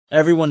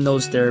Everyone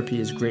knows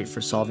therapy is great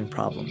for solving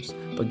problems,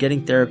 but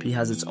getting therapy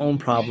has its own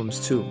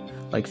problems too,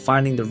 like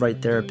finding the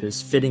right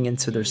therapist, fitting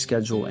into their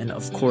schedule, and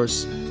of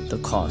course,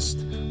 the cost.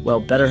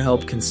 Well,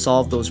 BetterHelp can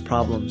solve those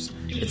problems.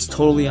 It's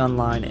totally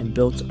online and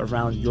built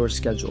around your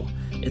schedule.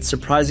 It's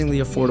surprisingly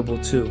affordable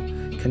too.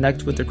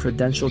 Connect with a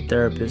credentialed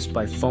therapist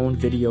by phone,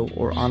 video,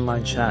 or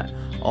online chat,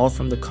 all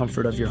from the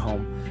comfort of your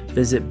home.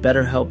 Visit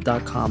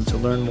BetterHelp.com to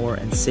learn more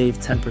and save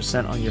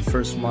 10% on your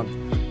first month.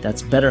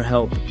 That's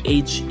BetterHelp,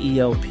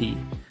 H-E-L-P.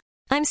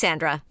 I'm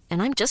Sandra,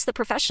 and I'm just the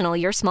professional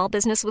your small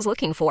business was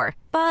looking for.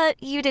 But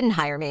you didn't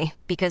hire me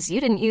because you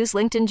didn't use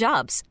LinkedIn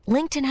Jobs.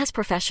 LinkedIn has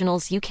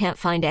professionals you can't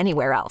find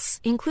anywhere else,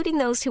 including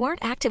those who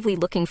aren't actively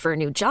looking for a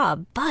new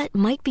job, but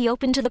might be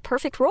open to the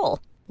perfect role,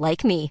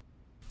 like me.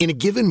 In a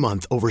given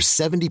month, over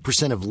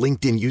 70% of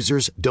LinkedIn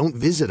users don't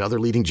visit other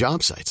leading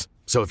job sites.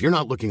 So if you're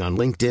not looking on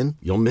LinkedIn,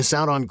 you'll miss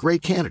out on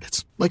great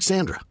candidates like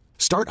Sandra.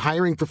 Start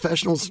hiring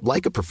professionals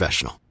like a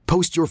professional.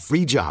 Post your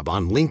free job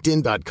on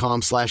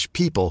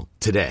linkedin.com/people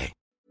today.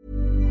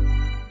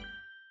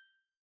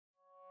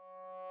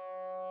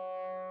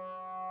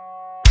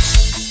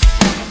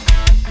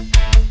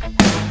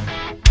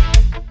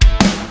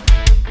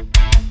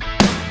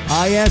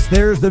 Ah, yes,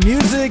 there's the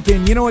music,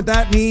 and you know what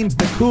that means.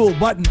 The Cool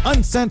Button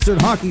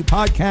Uncensored Hockey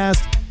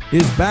Podcast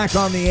is back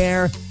on the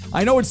air.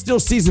 I know it's still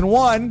season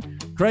 1.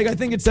 Craig, I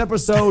think it's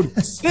episode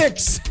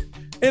 6.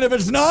 And if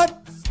it's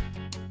not,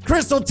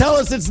 Chris will tell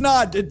us it's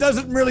not. It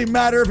doesn't really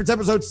matter if it's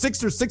episode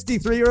 6 or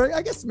 63, or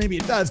I guess maybe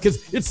it does,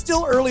 because it's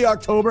still early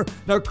October.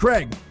 Now,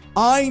 Craig,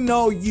 I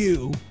know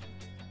you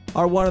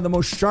are one of the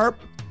most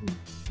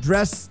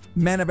sharp-dressed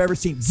men I've ever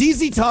seen.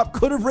 ZZ Top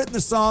could have written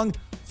the song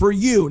for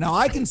you. Now,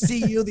 I can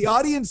see you. The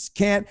audience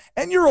can't.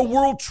 And you're a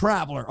world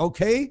traveler,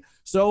 okay?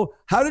 So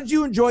how did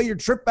you enjoy your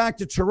trip back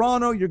to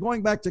Toronto? You're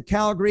going back to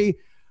Calgary.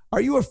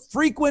 Are you a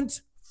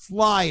frequent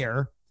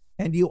flyer?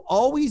 And do you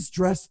always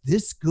dress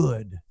this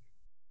good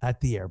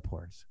at the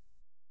airport?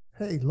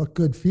 Hey, look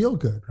good, feel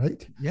good,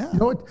 right? Yeah. You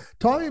know what?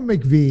 Tommy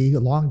McVie, a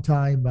long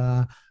time,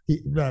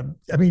 he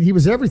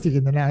was everything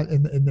in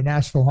the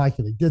National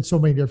Hockey League. Did so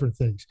many different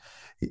things.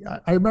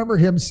 I remember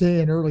him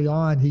saying early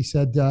on, he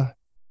said,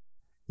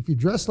 if you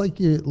dress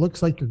like it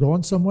looks like you're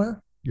going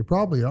somewhere, you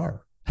probably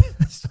are.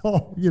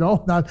 So,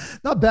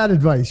 not bad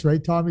advice,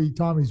 right?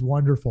 Tommy's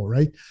wonderful,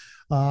 right?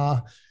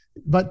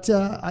 But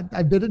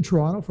I've been in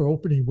Toronto for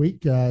opening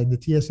week in the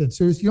TSN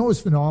series. It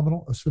was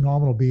phenomenal. It was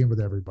phenomenal being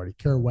with everybody.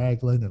 Kara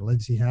Waglin and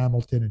Lindsay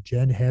Hamilton and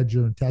Jen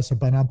Hedger and Tessa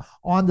Benham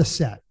on the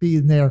set,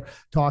 being there,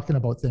 talking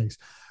about things.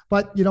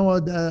 But,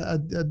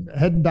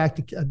 heading back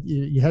to,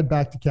 you head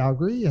back to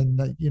Calgary and,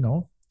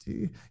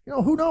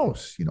 who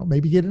knows,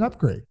 maybe get an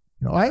upgrade.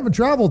 I haven't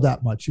traveled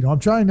that much. I'm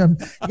trying to.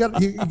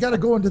 You got to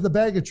go into the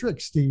bag of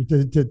tricks, Steve,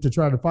 to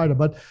try to find them.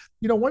 But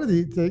one of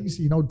the things,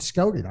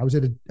 scouting. I was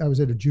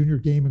at a junior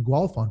game in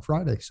Guelph on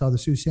Friday. Saw the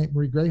Sault Ste.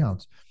 Marie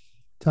Greyhounds.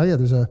 Tell you,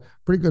 there's a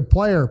pretty good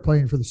player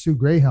playing for the Sioux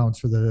Greyhounds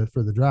for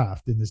the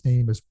draft, and his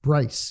name is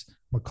Bryce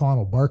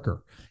McConnell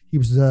Barker. He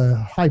was a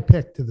high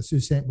pick to the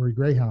Sault Ste. Marie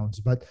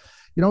Greyhounds. But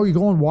you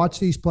go and watch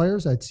these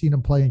players. I'd seen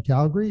them play in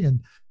Calgary,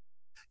 and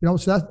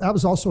so that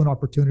was also an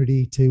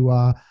opportunity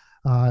to.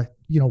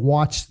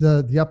 Watch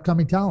the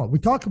upcoming talent. We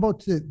talk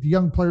about the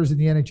young players in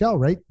the NHL,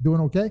 right?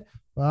 Doing okay?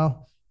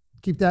 Well,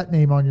 keep that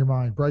name on your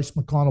mind. Bryce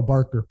McConnell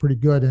Barker, pretty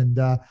good. And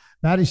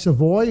Matty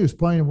Savoy, who's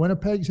playing in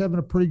Winnipeg, is having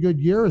a pretty good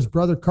year. His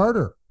brother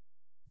Carter,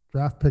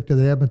 draft pick to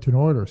the Edmonton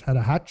Oilers, had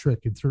a hat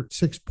trick and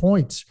 6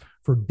 points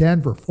for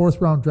Denver,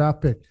 4th-round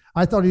draft pick.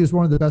 I thought he was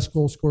one of the best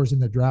goal scorers in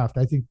the draft.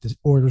 I think the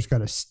Oilers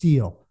got a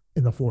steal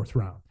in the 4th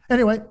round.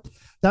 Anyway,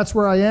 that's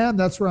where I am.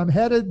 That's where I'm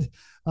headed.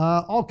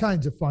 All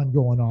kinds of fun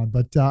going on,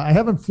 but I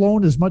haven't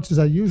flown as much as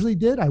I usually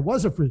did. I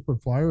was a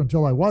frequent flyer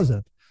until I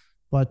wasn't,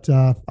 but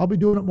I'll be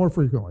doing it more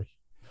frequently.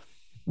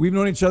 We've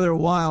known each other a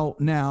while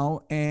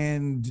now,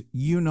 and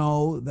you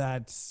know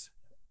that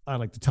I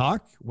like to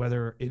talk,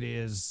 whether it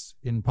is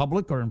in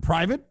public or in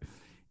private,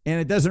 and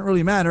it doesn't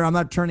really matter. I'm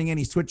not turning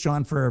any switch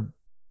on for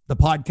the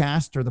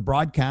podcast or the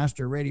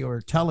broadcast or radio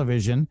or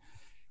television.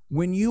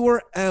 When you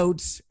are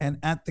out and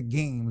at the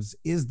games,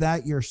 is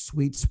that your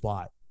sweet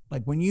spot?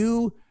 Like when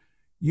you've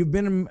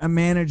been a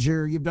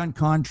manager, you've done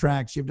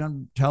contracts, you've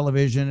done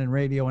television and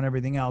radio and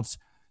everything else.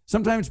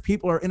 Sometimes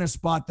people are in a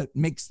spot that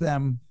makes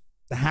them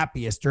the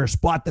happiest or a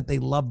spot that they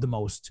love the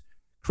most.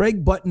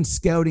 Craig Button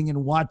scouting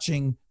and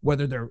watching,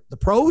 whether they're the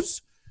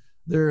pros,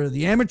 they're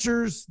the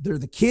amateurs, they're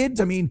the kids.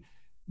 I mean,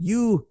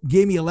 you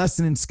gave me a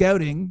lesson in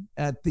scouting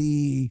at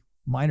the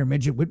Minor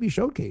Midget Whitby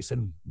Showcase,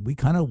 and we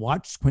kind of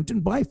watched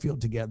Quentin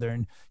Byfield together,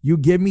 and you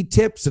give me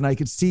tips, and I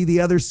could see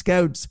the other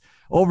scouts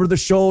over the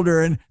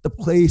shoulder, and the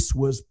place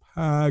was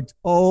packed.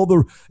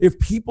 If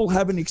people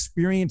haven't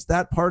experienced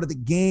that part of the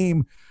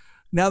game,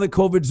 now that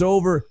COVID's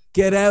over,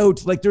 get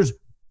out.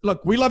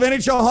 Look, we love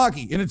NHL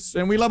hockey,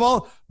 and we love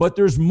all, but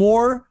there's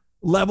more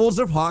levels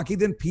of hockey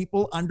than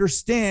people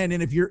understand.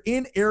 And if you're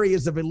in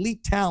areas of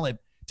elite talent,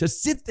 to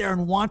sit there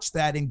and watch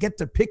that and get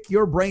to pick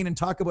your brain and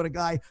talk about a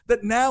guy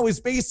that now is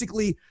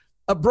basically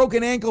a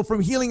broken ankle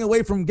from healing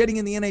away from getting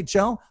in the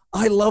NHL.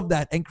 I love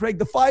that. And Craig,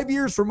 the 5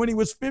 years from when he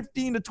was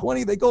 15 to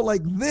 20, they go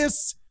like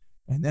this,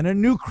 and then a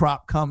new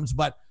crop comes.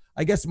 But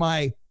I guess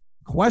my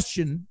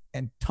question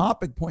and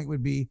topic point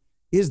would be,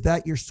 is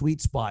that your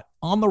sweet spot?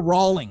 On the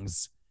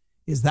Rawlings,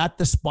 is that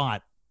the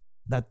spot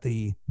that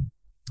the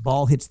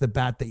ball hits the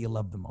bat that you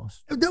love the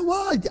most?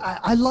 Well,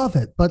 I love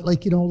it, but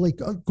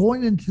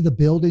going into the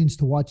buildings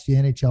to watch the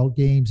NHL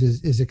games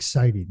is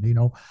exciting.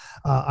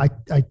 I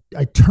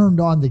turned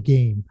on the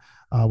game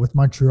with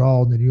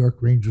Montreal and the New York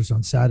Rangers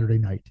on Saturday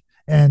night,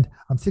 and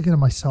I'm thinking to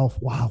myself,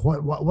 wow,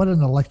 what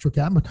an electric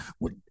atmosphere.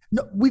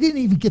 No, we didn't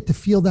even get to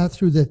feel that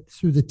through the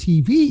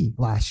TV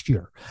last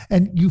year.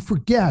 And you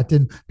forget,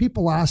 and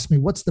people ask me,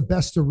 what's the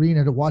best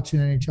arena to watch an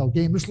NHL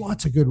game? There's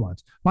lots of good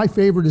ones. My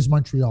favorite is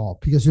Montreal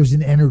because there's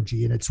an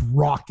energy and it's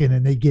rocking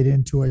and they get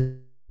into it.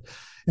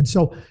 And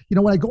so,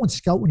 when I go and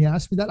scout, when you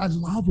ask me that, I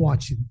love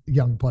watching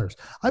young players.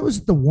 I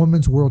was at the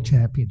Women's World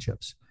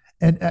Championships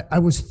and I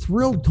was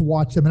thrilled to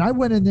watch them. And I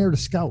went in there to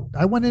scout.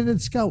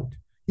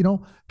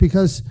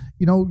 Because,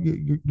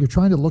 you're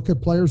trying to look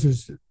at players.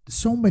 There's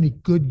so many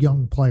good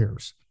young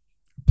players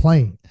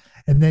playing.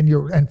 And then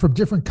and from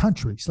different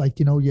countries,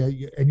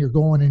 and you're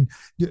going and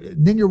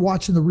then you're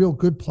watching the real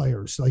good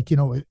players,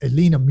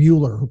 Elena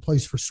Mueller, who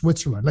plays for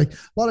Switzerland.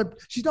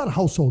 She's not a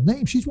household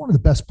name. She's one of the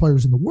best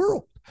players in the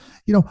world.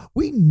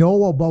 We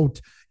know about,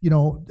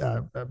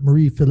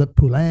 Marie-Philippe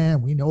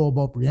Poulin. We know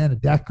about Brianna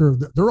Decker.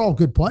 They're all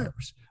good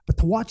players. But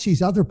to watch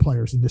these other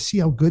players and to see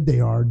how good they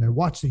are and to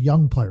watch the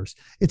young players,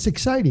 it's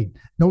exciting.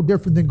 No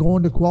different than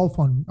going to Guelph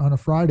on a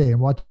Friday and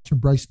watching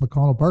Bryce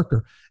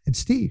McConnell-Barker. And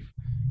Steve,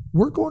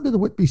 we're going to the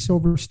Whitby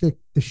Silver Stick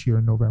this year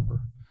in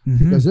November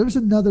because there's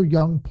another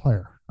young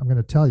player. I'm going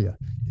to tell you.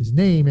 His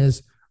name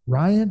is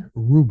Ryan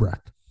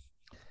Rubrek.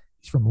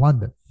 He's from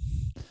London.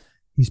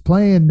 He's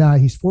playing.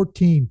 He's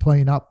 14,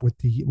 playing up with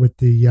the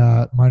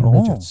minor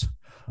midgets.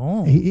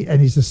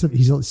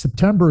 He's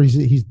September.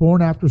 He's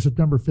born after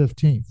September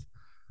 15th.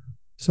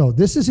 So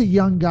this is a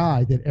young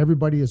guy that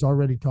everybody is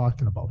already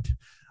talking about.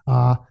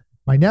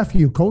 My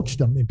nephew coached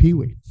him in Pee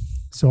Wee.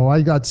 So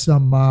I got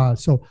some,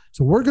 so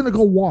we're going to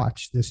go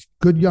watch this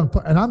good young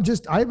player. And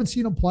I haven't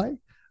seen him play,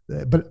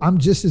 but I'm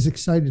just as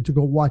excited to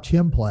go watch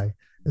him play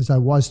as I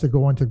was to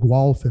go into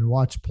Guelph and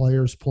watch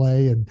players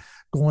play and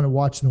going and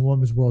watching the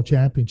Women's World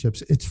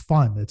Championships. It's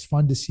fun. It's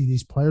fun to see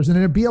these players. And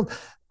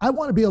I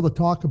want to be able to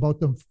talk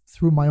about them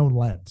through my own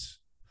lens.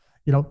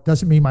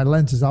 Doesn't mean my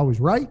lens is always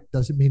right.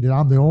 Doesn't mean that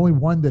I'm the only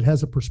one that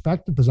has a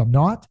perspective, because I'm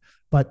not,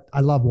 but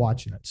I love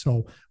watching it.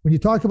 So when you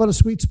talk about a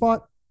sweet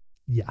spot,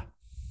 yeah.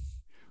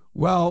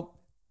 Well,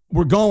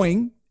 we're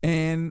going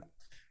and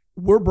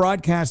we're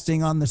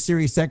broadcasting on the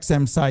Sirius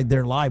XM side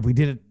there live. We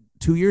did it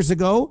 2 years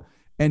ago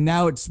and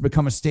now it's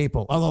become a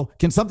staple. Although,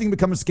 can something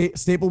become a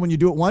staple when you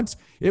do it once?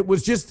 It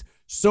was just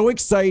so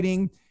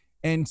exciting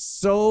and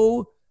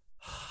so,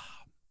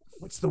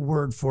 what's the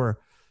word for,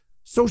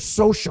 so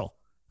social.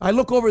 I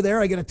look over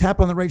there, I get a tap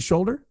on the right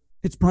shoulder.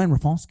 It's Brian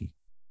Rafalski.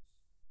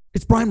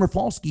 It's Brian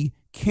Rafalski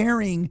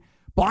carrying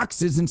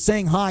boxes and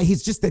saying hi.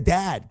 He's just a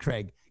dad,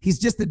 Craig. He's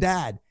just a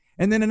dad.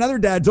 And then another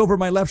dad's over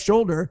my left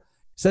shoulder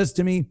says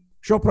to me,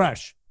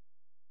 Shoprash.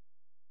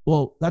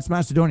 Well, that's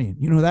Macedonian.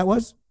 You know who that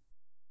was?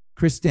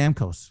 Chris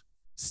Stamkos,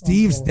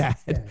 Steve's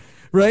dad,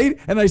 right?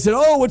 And I said,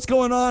 oh, what's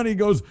going on? He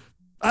goes,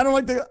 I don't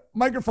like the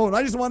microphone.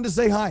 I just wanted to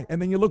say hi.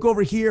 And then you look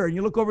over here and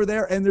you look over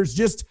there and there's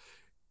just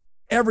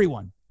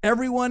everyone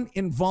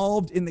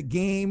involved in the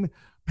game,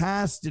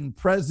 past and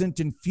present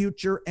and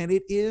future. And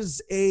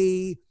it's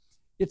a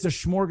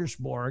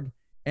smorgasbord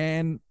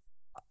and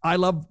I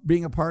love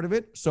being a part of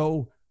it.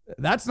 So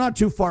that's not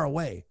too far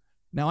away.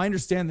 Now I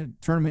understand the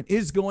tournament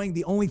is going.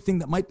 The only thing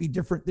that might be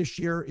different this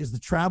year is the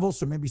travel.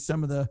 So maybe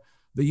some of the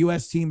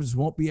U.S. teams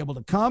won't be able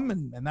to come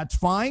and that's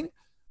fine.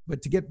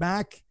 But to get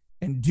back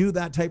and do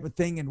that type of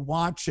thing and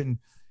watch and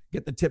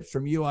get the tips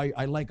from you,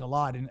 I like a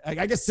lot. And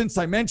I guess since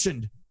I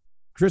mentioned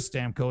Chris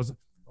Stamkos,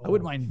 I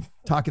wouldn't mind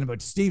talking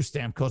about Steve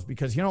Stamkos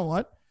because you know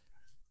what?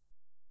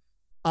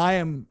 I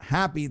am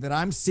happy that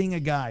I'm seeing a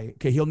guy.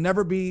 Okay, he'll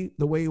never be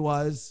the way he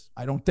was,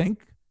 I don't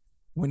think,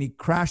 when he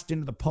crashed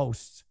into the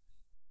post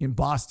in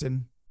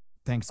Boston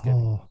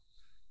Thanksgiving.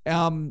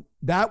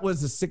 That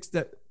was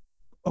a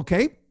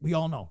okay, we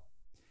all know.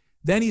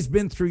 Then he's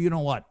been through, you know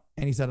what?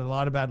 And he's had a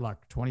lot of bad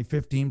luck.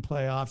 2015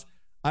 playoffs.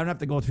 I don't have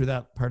to go through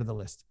that part of the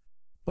list.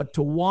 But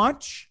to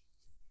watch,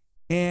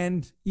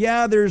 and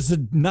yeah, there's a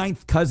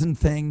ninth cousin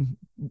thing.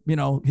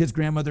 His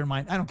grandmother,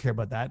 mine. I don't care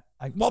about that.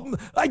 I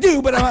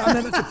do, but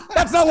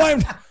that's not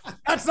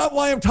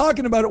why I'm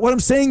talking about it. What I'm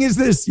saying is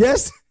this.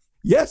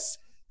 Yes.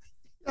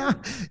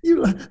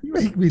 You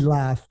make me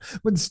laugh.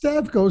 When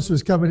Stamkos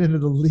was coming into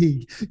the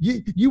league,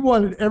 you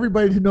wanted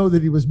everybody to know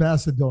that he was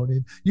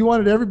Macedonian. You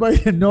wanted everybody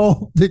to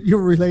know that you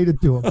were related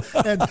to him.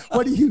 And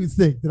what do you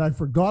think? That I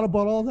forgot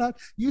about all that?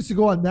 You used to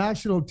go on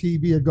national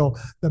TV and go,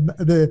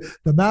 the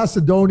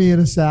Macedonian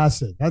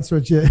assassin. That's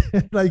what you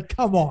like.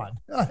 Come on,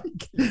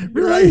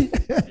 really?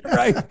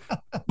 Right?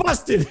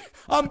 Busted.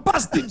 I'm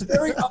busted,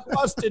 Terry. I'm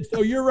busted.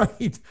 So you're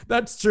right.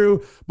 That's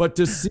true. But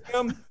to see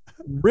him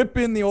rip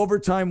in the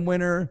overtime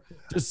winner,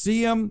 to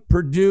see him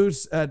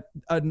produce at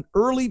an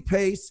early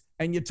pace.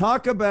 And you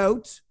talk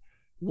about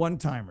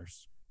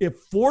one-timers. If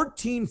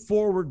 14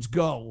 forwards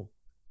go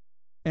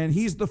and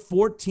he's the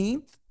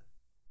 14th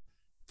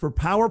for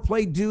power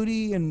play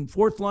duty and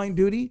fourth line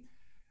duty,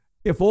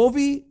 if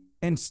Ovi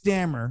and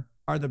Stammer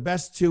are the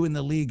best two in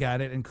the league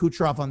at it and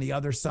Kucherov on the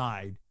other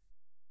side,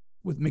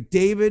 with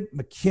McDavid,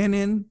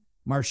 McKinnon,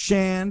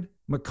 Marchand,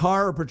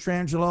 Makar or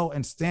Pietrangelo,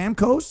 and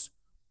Stamkos,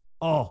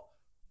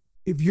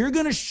 if you're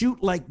going to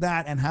shoot like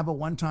that and have a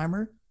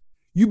one-timer,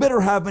 you better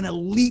have an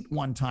elite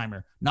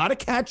one-timer, not a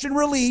catch and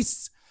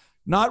release,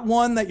 not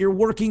one that you're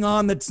working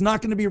on that's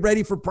not going to be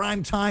ready for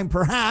prime time,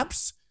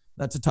 perhaps.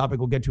 That's a topic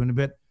we'll get to in a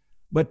bit.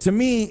 But to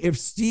me, if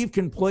Steve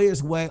can play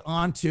his way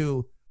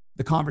onto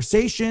the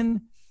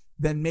conversation,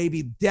 then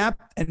maybe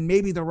depth and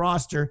maybe the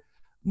roster,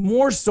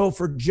 more so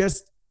for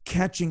just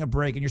catching a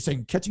break. And you're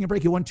saying catching a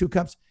break, he won 2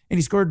 cups and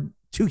he scored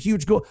 2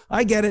 huge goals.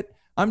 I get it.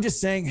 I'm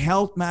just saying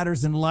health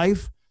matters in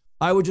life.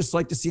 I would just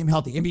like to see him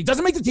healthy. If he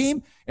doesn't make the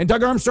team and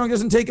Doug Armstrong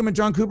doesn't take him and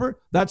John Cooper,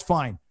 that's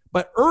fine.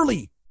 But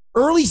early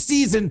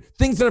season,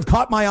 things that have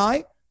caught my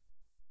eye,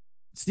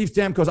 Steve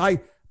Stamkos,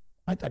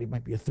 I thought he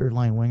might be a third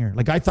line winger.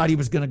 Like I thought he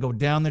was going to go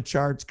down the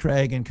charts,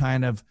 Craig, and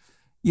kind of,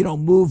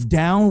 move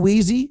down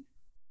Wheezy.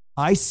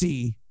 I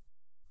see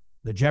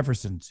the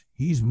Jeffersons.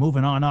 He's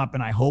moving on up,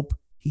 and I hope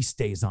he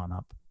stays on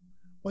up.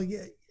 Well,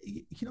 yeah,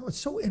 it's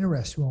so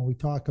interesting when we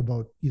talk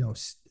about,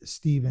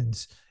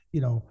 Stevens,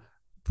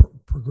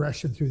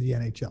 progression through the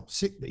NHL.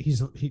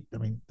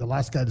 The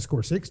last guy to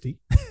score 60.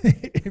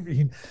 I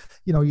mean,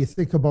 you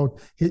think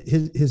about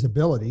his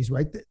abilities,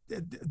 right?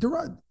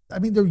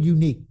 They're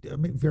unique.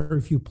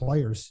 Very few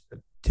players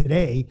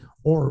today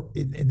or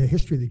in the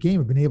history of the game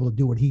have been able to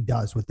do what he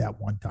does with that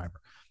one-timer.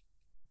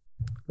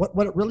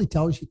 What it really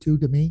tells you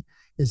to me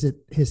is that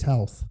his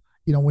health,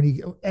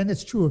 and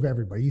it's true of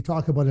everybody. You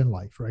talk about in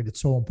life, right?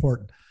 It's so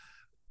important.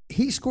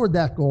 He scored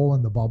that goal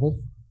in the bubble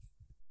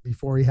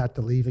before he had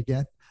to leave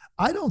again.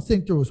 I don't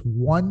think there was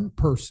one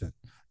person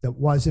that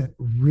wasn't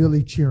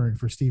really cheering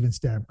for Steven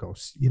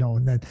Stamkos,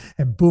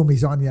 and boom,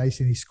 he's on the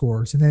ice and he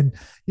scores and then,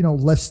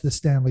 lifts the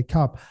Stanley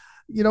Cup.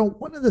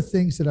 One of the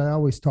things that I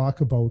always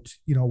talk about,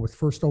 with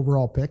first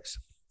overall picks,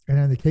 and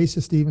in the case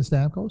of Steven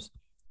Stamkos,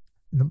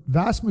 in the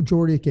vast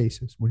majority of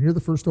cases, when you're the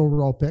first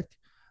overall pick,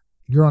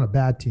 you're on a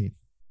bad team.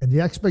 And the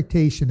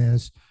expectation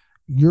is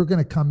you're going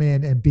to come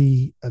in and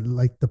be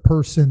like the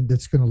person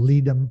that's going to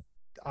lead them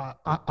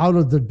out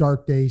of the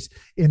dark days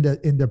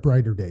into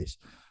brighter days.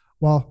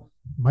 Well,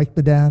 Mike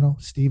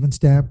Modano, Steven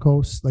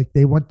Stamkos,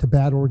 they went to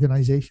bad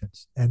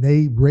organizations and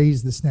they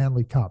raised the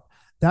Stanley Cup.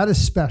 That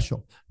is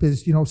special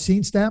because,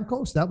 seeing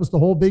Stamkos, that was the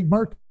whole big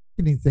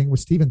marketing thing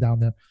with Steven down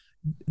there.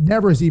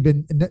 Never has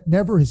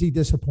he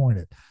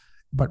disappointed.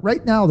 But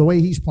right now, the way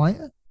he's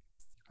playing,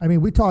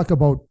 we talk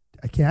about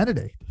a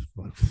candidate.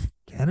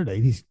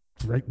 He's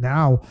right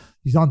now,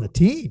 he's on the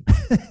team.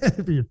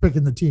 If you're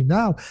picking the team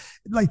now,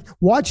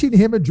 watching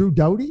him and Drew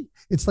Doughty,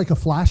 it's like a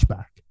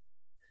flashback.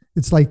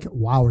 It's like,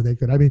 wow, are they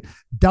good?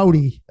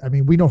 Doughty,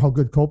 we know how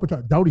good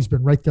Kopitar. Doughty's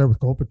been right there with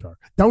Kopitar.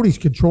 Doughty's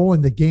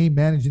controlling the game,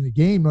 managing the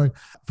game.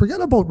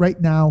 Forget about right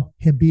now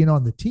him being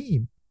on the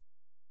team.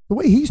 The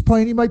way he's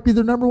playing, he might be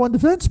their number one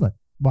defenseman.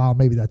 Well,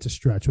 maybe that's a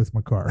stretch with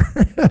Makar.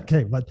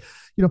 Okay, but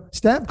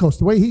Stamkos,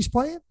 the way he's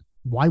playing,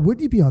 why would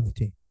he be on the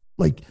team?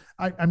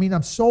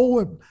 I'm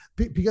so,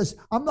 because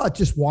I'm not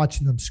just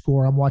watching them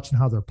score, I'm watching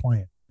how they're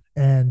playing.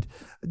 And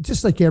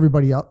just like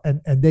everybody else,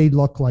 and they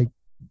look like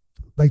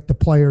the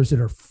players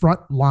that are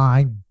front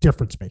line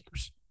difference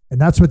makers.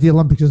 And that's what the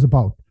Olympics is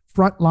about.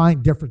 Front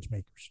line difference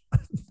makers.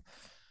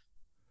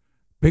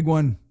 Big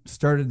one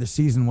started the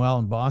season well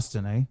in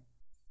Boston, eh?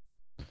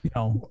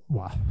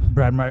 Wow.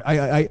 Brad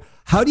Murray,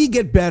 how do you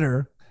get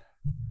better?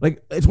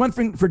 It's one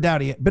thing for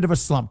Doughty, a bit of a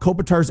slump.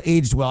 Kopitar's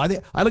aged well.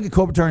 I look at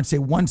Kopitar and say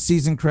one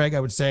season, Craig, I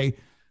would say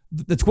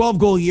the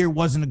 12-goal year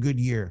wasn't a good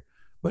year.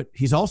 But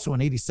he's also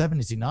an 87,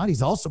 is he not?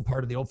 He's also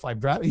part of the 05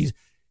 draft.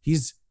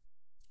 He's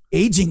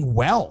aging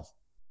well,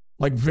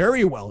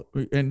 very well.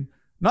 And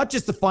not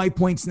just the 5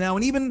 points now.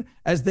 And even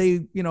as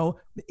they,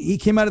 he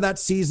came out of that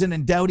season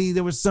and Doughty,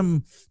 there was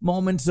some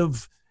moments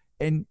of,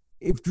 and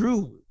if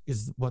Drew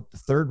is the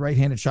third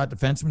right-handed shot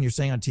defenseman you're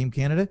saying on Team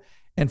Canada,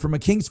 and from a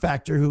Kings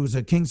factor, who's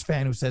a Kings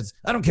fan who says,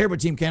 I don't care about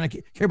Team Canada,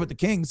 I care about the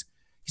Kings.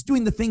 He's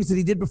doing the things that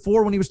he did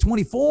before when he was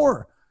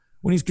 24,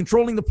 when he's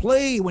controlling the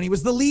play, when he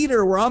was the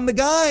leader, where I'm the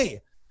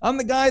guy. I'm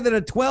the guy that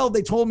at 12,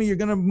 they told me you're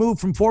going to move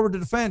from forward to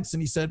defense.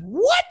 And he said,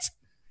 what?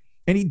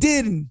 And he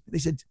did. And they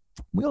said,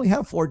 we only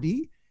have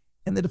 4D.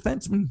 And the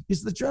defenseman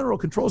is the general,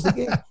 controls the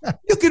game.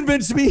 You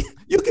convinced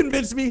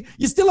me.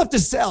 You still have to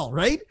sell,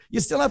 right? You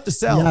still have to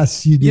sell.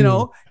 Yes, you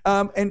do.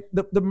 And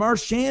the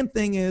Marchand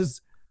thing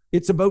is,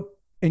 it's about,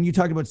 and you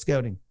talk about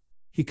scouting.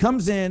 He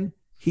comes in,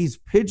 he's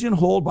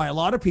pigeonholed by a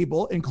lot of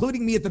people,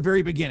 including me at the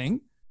very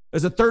beginning,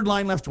 as a third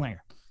line left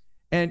winger.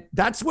 And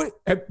that's what,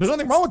 there's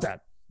nothing wrong with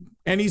that.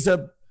 And he's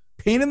a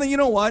pain in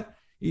the,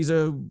 he's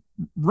a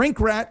rink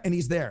rat and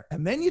he's there.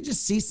 And then you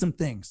just see some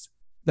things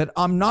that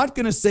I'm not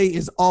going to say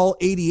is all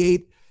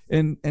 88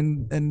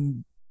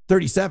 and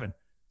 37.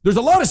 There's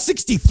a lot of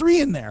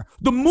 63 in there.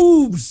 The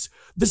moves,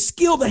 the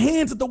skill, the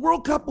hands at the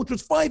World Cup, which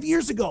was 5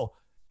 years ago.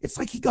 It's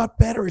like he got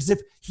better, as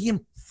if he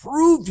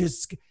improved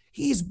his.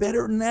 He's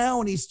better now,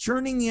 and he's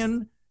turning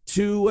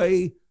into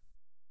a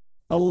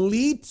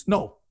elite.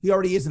 No, he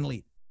already is an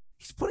elite.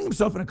 He's putting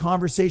himself in a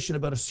conversation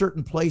about a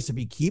certain place. If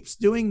he keeps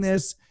doing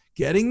this,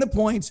 getting the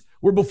points,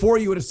 where before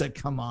you would have said,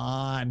 come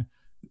on.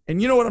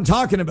 And you know what I'm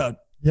talking about.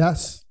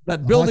 Yes.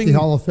 That building. Hockey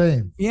Hall of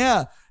Fame.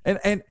 Yeah.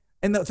 And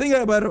the thing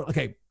about it,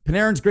 okay,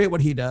 Panarin's great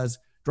what he does.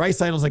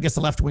 Draisaitl's, I guess,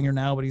 a left winger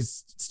now, but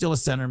he's still a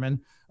centerman.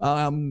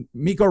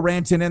 Mikko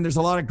Rantanen, there's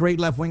a lot of great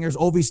left wingers.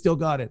 Ovi's still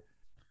got it.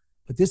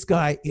 But this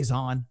guy is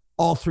on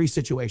all three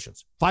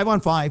situations.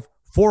 5-on-5,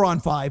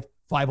 4-on-5,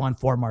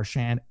 5-on-4.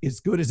 Marchand is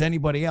good as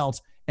anybody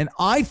else. And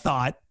I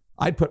thought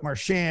I'd put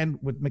Marchand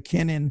with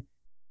McKinnon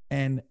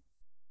and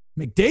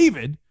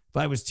McDavid if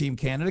I was Team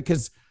Canada,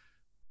 because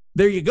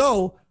there you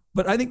go.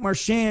 But I think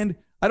Marchand,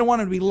 I don't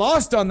want him to be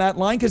lost on that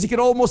line, because he could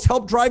almost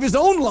help drive his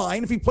own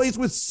line if he plays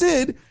with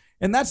Sid.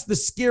 And that's the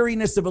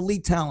scariness of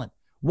elite talent.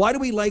 Why do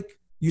we like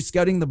you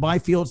scouting the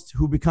Byfields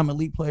who become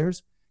elite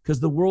players? Because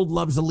the world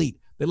loves elite.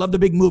 They love the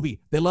big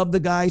movie. They love the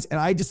guys. And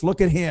I just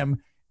look at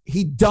him.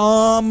 He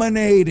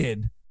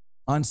dominated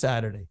on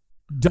Saturday.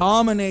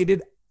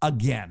 Dominated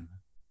again.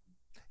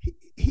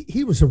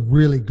 He was a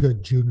really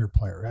good junior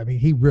player. I mean,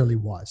 he really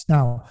was.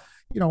 Now,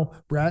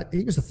 Brad,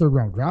 he was a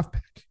third-round draft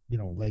pick.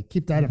 Like,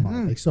 keep that in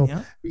mind. Like, so,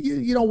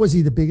 was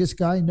he the biggest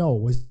guy? No.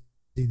 Was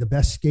he the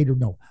best skater?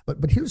 No.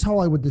 But here's how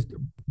I would.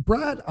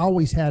 Brad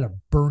always had a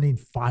burning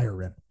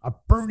fire in him. A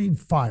burning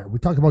fire. We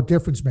talk about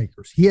difference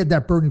makers. He had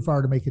that burning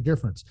fire to make a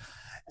difference.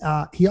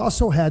 He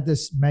also had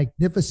this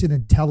magnificent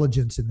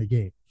intelligence in the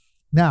game.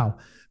 Now,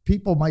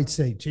 people might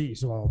say,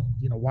 geez, well,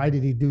 why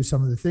did he do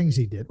some of the things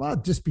he did? Well,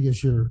 just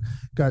because you're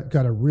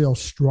got a real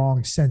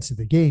strong sense of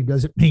the game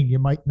doesn't mean you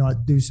might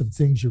not do some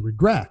things you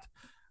regret.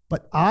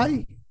 But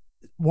I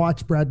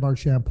watched Brad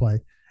Marchand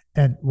play,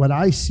 and what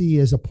I see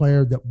is a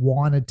player that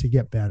wanted to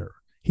get better.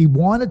 He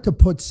wanted to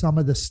put some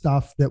of the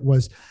stuff that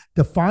was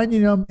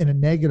defining him in a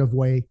negative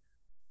way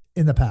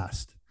in the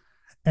past.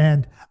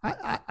 And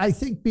I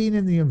think being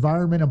in the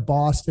environment of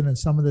Boston and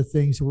some of the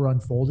things that were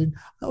unfolding,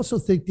 I also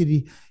think that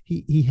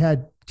he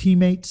had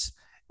teammates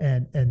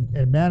and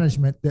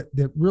management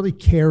that really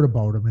cared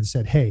about him and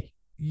said, hey,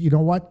 you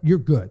know what? You're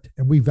good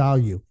and we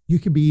value. You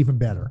can be even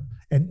better.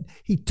 And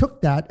he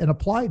took that and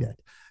applied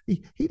it.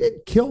 He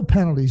didn't kill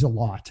penalties a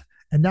lot.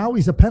 And now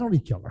he's a penalty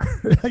killer,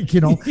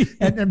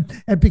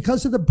 and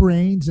because of the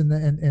brains and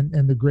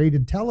the great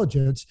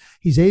intelligence,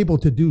 he's able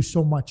to do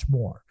so much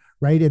more.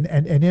 Right.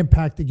 And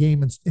impact the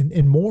game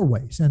in more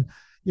ways. And,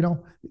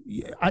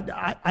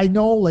 I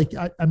know, like,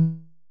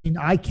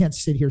 I can't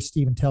sit here,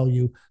 Steve, and tell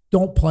you,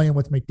 don't play him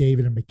with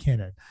McDavid and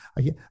McKinnon.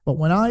 But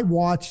when I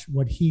watch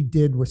what he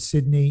did with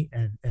Sidney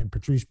and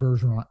Patrice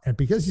Bergeron, and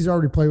because he's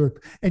already played with,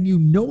 and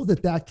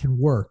that can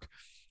work,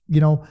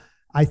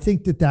 I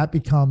think that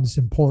becomes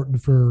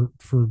important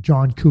for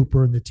John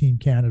Cooper and the Team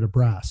Canada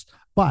brass.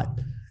 But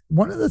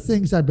one of the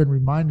things I've been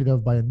reminded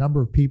of by a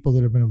number of people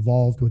that have been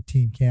involved with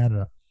Team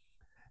Canada,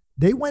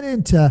 they went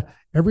into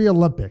every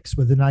Olympics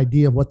with an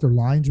idea of what their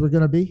lines were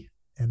going to be.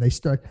 And they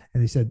said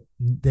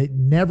they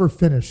never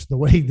finished the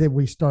way that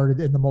we started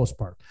in the most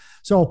part.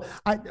 So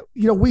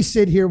we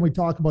sit here and we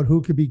talk about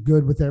who could be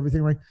good with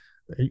everything. Right?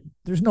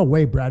 There's no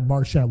way Brad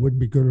Marchand wouldn't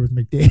be good with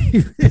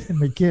McDavid and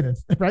McKinnon.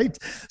 Right.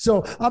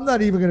 So I'm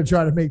not even going to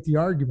try to make the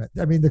argument.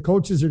 I mean, the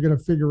coaches are going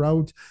to figure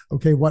out,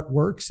 okay, what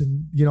works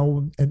and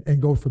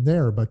go from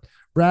there. But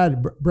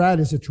Brad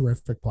is a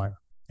terrific player.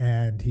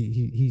 And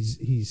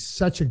he's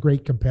such a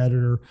great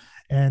competitor.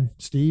 And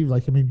Steve,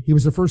 he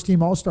was the first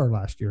team All-Star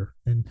last year.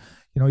 And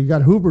you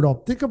got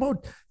Huberdeau. Think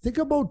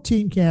about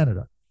Team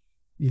Canada.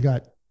 You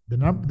got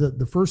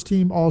the first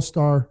team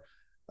All-Star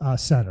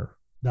center.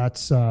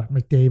 That's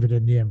McDavid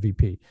and the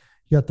MVP.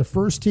 You got the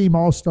first team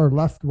All-Star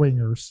left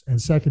wingers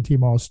and second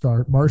team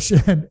All-Star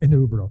Marchand and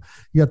Huberdeau.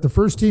 You got the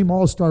first team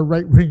All-Star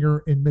right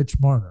winger in Mitch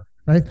Marner.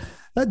 Right?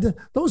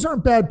 Those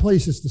aren't bad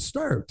places to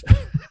start.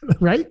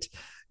 Right?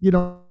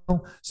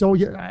 So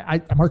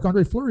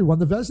Marc-Andre Fleury won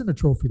the Vezina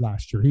Trophy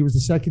last year. He was the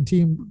second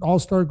team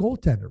All-Star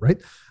goaltender,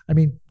 right? I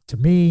mean, to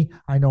me,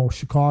 I know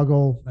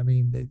Chicago.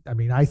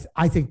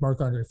 I think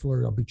Marc-Andre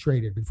Fleury will be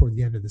traded before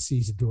the end of the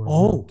season to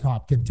a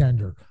top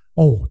contender.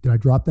 Oh, did I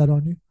drop that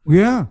on you?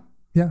 Yeah.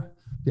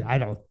 I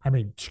don't. I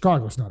mean,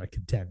 Chicago's not a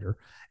contender,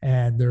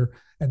 and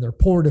they're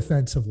poor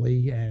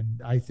defensively.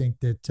 And I think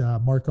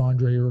that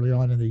Marc-Andre early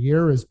on in the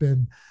year has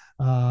been,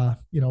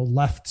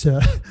 left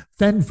to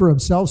fend for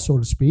himself, so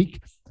to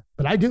speak.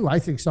 But I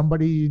think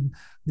somebody,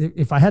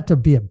 if I had to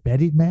be a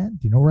betting man,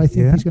 do you know where I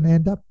think he's going to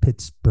end up?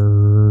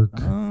 Pittsburgh.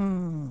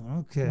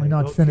 Oh, okay. Why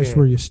not finish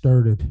where you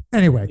started?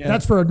 Anyway,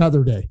 that's for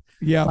another day.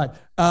 Yeah. But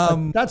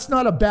that's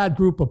not a bad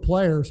group of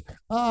players.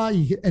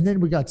 And then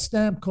we got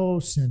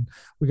Stamkos and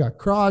we got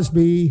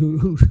Crosby,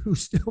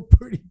 who's still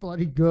pretty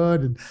bloody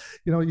good. And,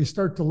 you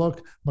start to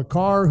look,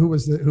 Makar, who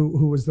was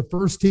the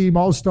first team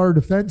All-Star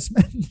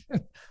defenseman.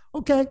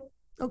 Okay.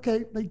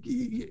 Okay, like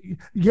you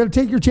got to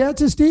take your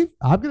chances, Steve.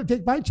 I'm going to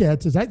take my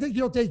chances. I think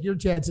you'll take your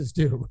chances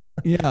too.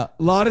 Yeah,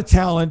 a lot of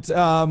talent,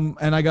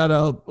 and I got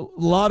a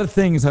lot of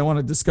things I want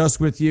to discuss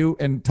with you.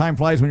 And time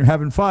flies when you're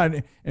having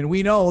fun, and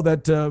we know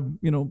that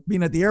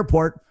being at the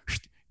airport,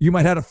 you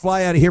might have to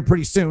fly out of here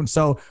pretty soon.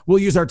 So we'll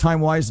use our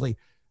time wisely.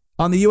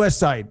 On the U.S.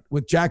 side,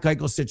 with Jack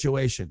Eichel's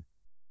situation,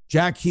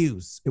 Jack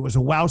Hughes, it was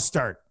a wow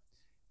start,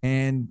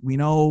 and we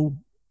know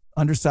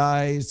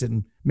undersized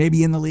and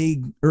maybe in the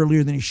league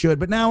earlier than he should,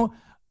 but now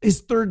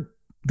his third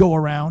go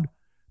around,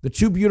 the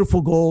 2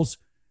 beautiful goals.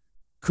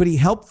 Could he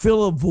help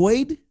fill a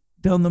void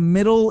down the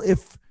middle?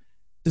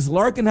 Does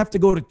Larkin have to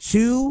go to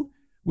 2,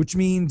 which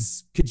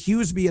means could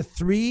Hughes be a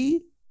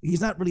 3? He's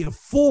not really a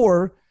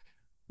 4.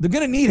 They're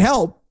going to need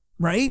help,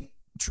 right?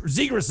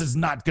 Zegras is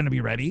not going to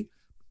be ready.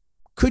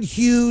 Could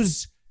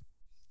Hughes,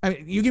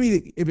 you give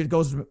me, if it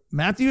goes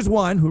Matthews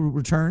 1, who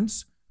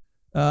returns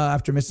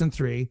after missing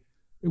 3,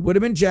 it would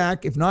have been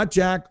Jack. If not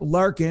Jack,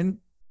 Larkin.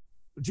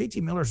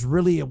 JT Miller's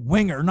really a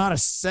winger, not a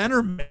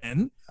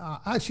centerman.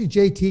 Actually,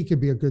 JT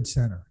could be a good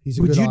center. He's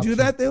a Would good you option. do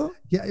that, though?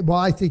 Yeah, well,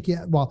 I think,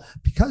 yeah. Well,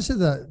 because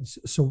of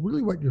so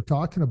really what you're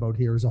talking about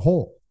here is a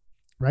hole,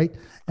 right?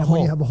 And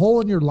when you have a hole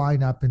in your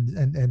lineup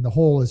and the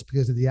hole is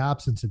because of the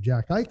absence of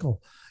Jack Eichel,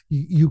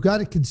 you got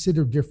to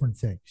consider different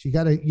things.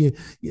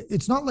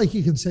 It's not like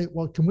you can say,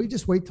 well, can we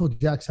just wait till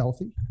Jack's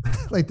healthy?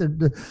 Like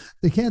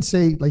they can't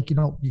say like, you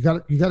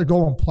got to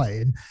go and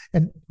play.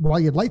 And while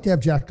you'd like to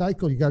have Jack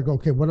Eichel, you got to go,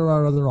 okay, what are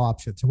our other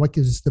options? And what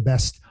gives us the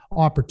best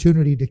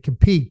opportunity to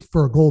compete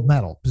for a gold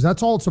medal? Because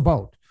that's all it's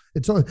about.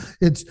 It's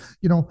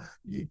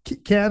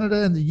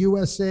Canada and the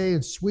USA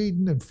and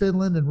Sweden and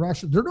Finland and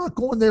Russia. They're not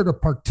going there to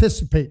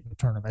participate in the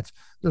tournaments.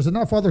 There's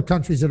enough other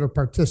countries that are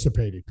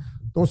participating.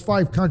 Those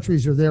 5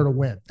 countries are there to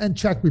win. And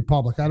Czech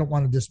Republic. I don't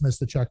want to dismiss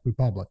the Czech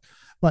Republic,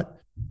 but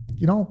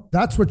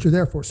that's what you're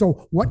there for.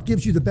 So what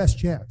gives you the best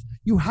chance?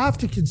 You have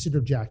to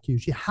consider Jack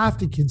Hughes. You have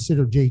to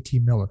consider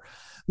JT Miller.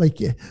 Like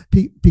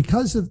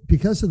because of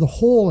the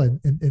hole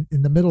in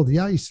the middle of the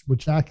ice with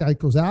Jack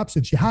Eichel's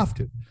absence, you have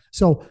to.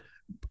 So,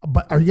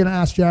 but are you going to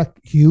ask Jack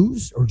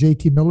Hughes or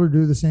JT Miller to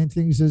do the same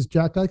things as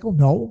Jack Eichel?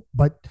 No,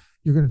 but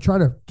you're going to try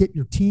to get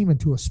your team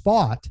into a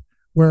spot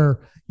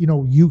where,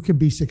 you can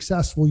be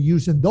successful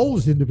using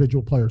those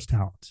individual players'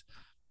 talents.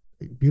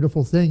 The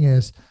beautiful thing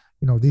is,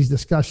 these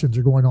discussions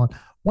are going on.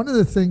 One of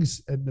the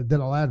things that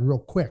I'll add real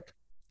quick,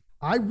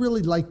 I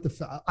really like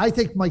I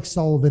think Mike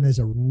Sullivan is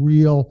a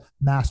real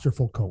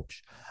masterful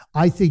coach.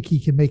 I think he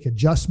can make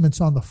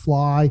adjustments on the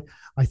fly.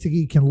 I think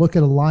he can look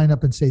at a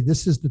lineup and say,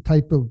 this is the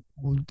type of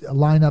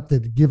lineup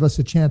that give us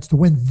a chance to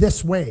win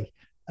this way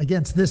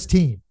against this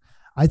team.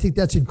 I think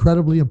that's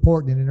incredibly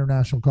important in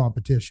international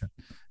competition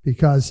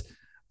because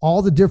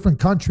all the different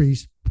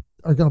countries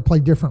are going to play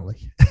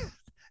differently.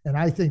 And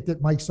I think that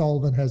Mike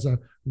Sullivan has a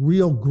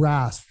real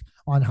grasp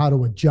on how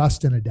to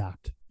adjust and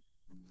adapt.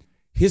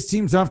 His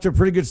team's off to a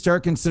pretty good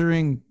start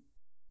considering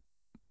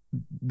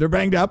they're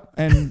banged up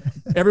and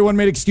everyone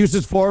made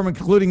excuses for them,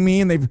 including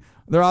me, and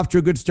they're off to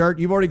a good start.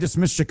 You've already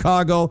dismissed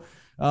Chicago,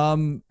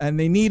 and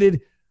they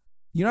needed,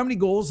 how many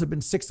goals have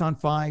been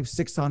 6-on-5,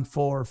 6-on-4,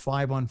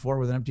 5-on-4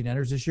 with empty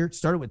netters this year? It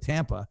started with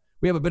Tampa.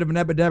 We have a bit of an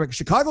epidemic.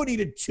 Chicago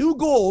needed 2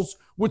 goals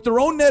with their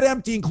own net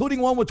empty, including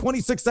one with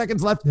 26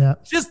 seconds left,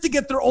 just to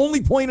get their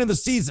only point in the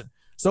season.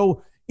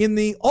 So in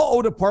the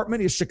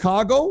department is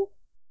Chicago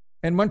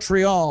and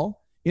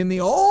Montreal. In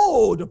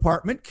the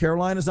department,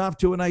 Carolina's off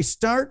to a nice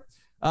start.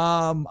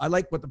 I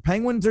like what the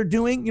Penguins are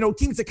doing.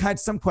 Teams that had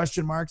some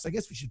question marks. I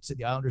guess we should say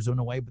the Islanders in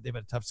a way, but they've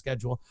had a tough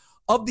schedule.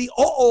 Of the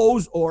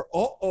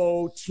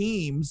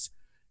teams,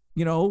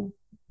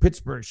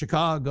 Pittsburgh,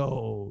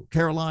 Chicago,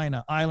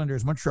 Carolina,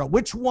 Islanders, Montreal.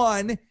 Which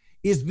one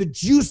is the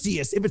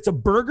juiciest? If it's a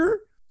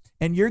burger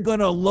and you're going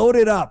to load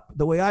it up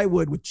the way I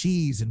would with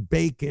cheese and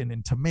bacon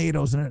and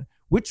tomatoes,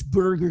 which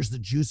burger is the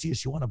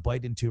juiciest you want to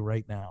bite into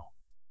right now?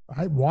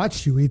 I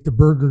watched you eat the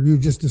burger you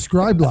just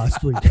described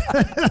last week.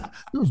 There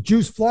was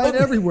juice flying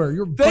everywhere.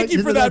 Thank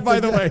you for that,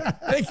 by the way.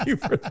 Thank you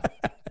for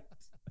that.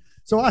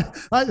 So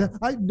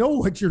I know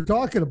what you're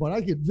talking about.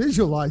 I can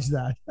visualize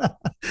that.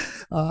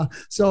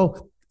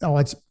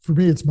 For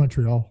me, it's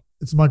Montreal.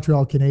 It's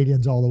Montreal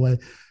Canadiens all the way.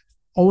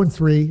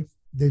 0-3.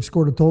 They've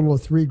scored a total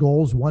of 3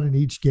 goals, 1 in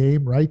each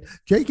game, right?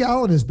 Jake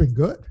Allen has been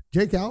good.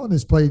 Jake Allen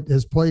has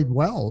played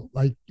well,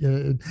 like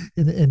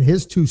in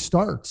his 2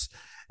 starts.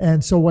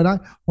 And so when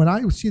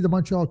I see the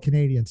Montreal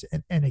Canadiens,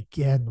 and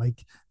again,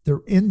 like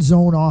their end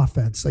zone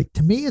offense, like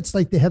to me, it's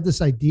like they have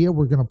this idea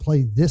we're going to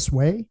play this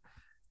way,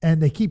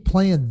 and they keep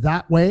playing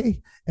that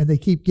way, and they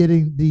keep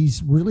getting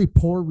these really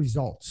poor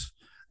results.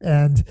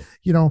 And,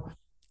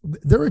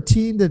 they're a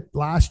team that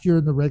last year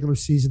in the regular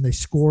season, they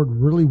scored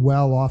really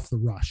well off the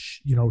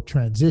rush,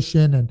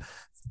 transition. And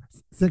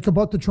think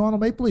about the Toronto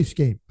Maple Leafs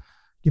game,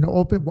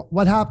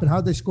 what happened?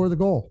 How'd they score the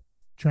goal?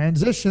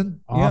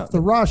 Transition off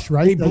the rush,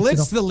 right? They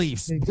blitzed the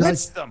Leafs,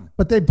 blitzed them.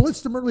 But they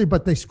blitzed them early,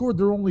 but they scored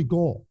their only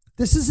goal.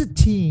 This is a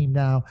team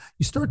now,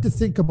 you start to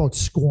think about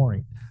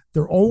scoring.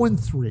 They're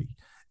 0-3,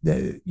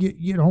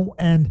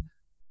 and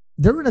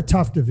they're in a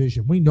tough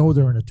division. We know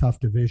they're in a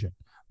tough division.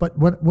 But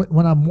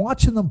when I'm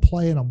watching them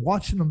play and I'm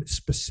watching them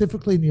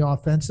specifically in the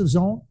offensive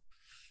zone,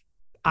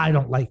 I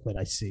don't like what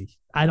I see.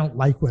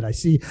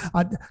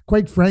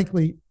 Quite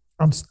frankly,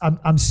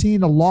 I'm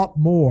seeing a lot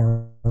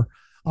more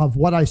of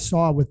what I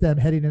saw with them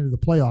heading into the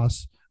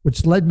playoffs,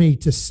 which led me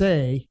to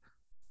say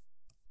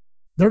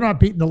they're not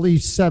beating the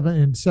Leafs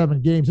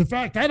 7 games. In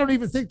fact, I don't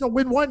even think they'll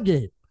win one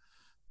game.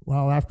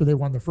 Well, after they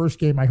won the first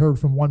game, I heard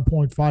from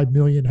 1.5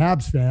 million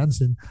Habs fans.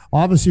 And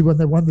obviously when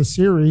they won the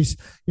series,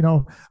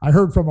 I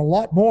heard from a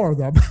lot more of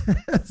them.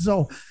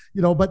 So,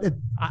 but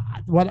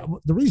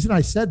the reason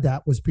I said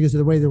that was because of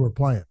the way they were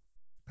playing.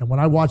 And when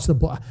I watched them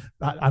play,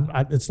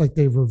 it's like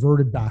they've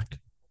reverted back.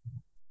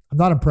 I'm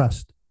not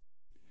impressed.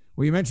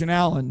 Well, you mentioned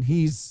Allen.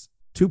 He's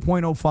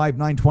 2.05,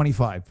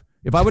 925.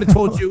 If I would have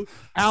told you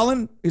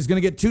Allen is going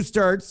to get 2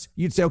 starts,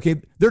 you'd say,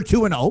 okay, they're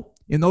 2-0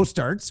 in those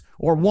starts,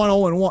 or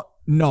 1-0-1.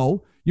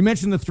 No. You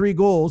mentioned the 3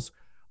 goals.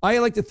 I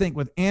like to think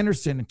with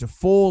Anderson and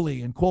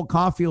Toffoli and Cole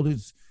Caulfield,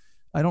 who's,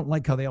 I don't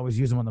like how they always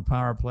use him on the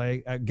power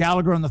play.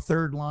 Gallagher on the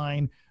third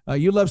line.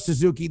 You love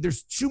Suzuki.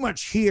 There's too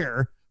much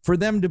here for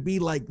them to be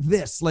like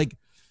this. Like,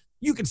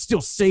 you can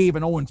still save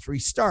an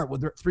 0-3 start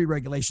with 3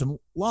 regulation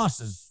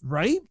losses,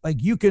 right?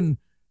 Like, you can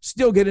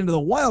still get into the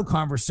wild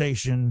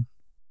conversation,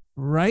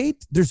 right?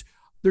 There's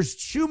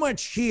too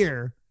much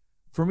here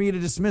for me to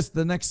dismiss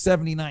the next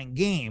 79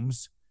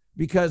 games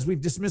because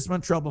we've dismissed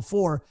Montreal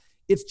before.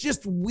 It's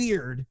just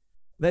weird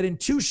that in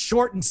 2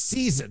 shortened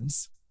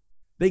seasons,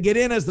 they get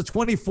in as the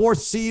 24th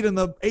seed and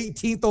the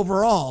 18th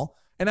overall,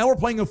 and now we're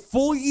playing a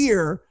full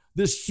year,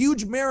 this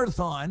huge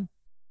marathon.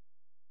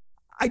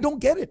 I don't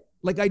get it.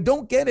 I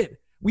don't get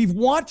it. We've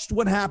watched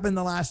what happened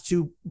the last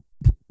 2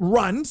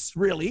 runs,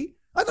 really.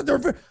 I thought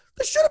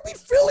they should have beat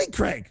Philly,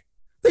 Craig.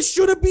 They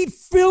should have beat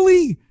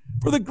Philly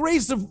for the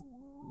grace of,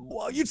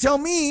 well, you tell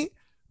me,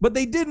 but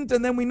they didn't,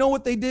 and then we know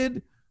what they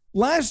did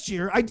last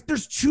year.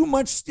 There's too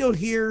much still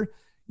here.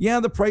 Yeah,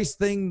 the price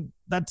thing,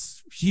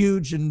 that's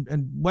huge,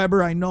 and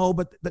Weber, I know,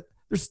 but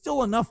there's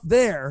still enough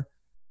there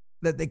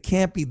that they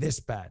can't be this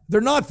bad. They're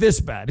not this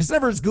bad. It's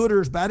never as good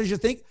or as bad as you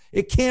think.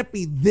 It can't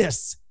be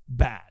this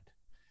bad.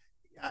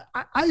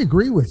 I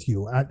agree with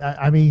you.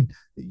 I mean,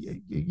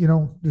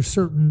 there's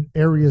certain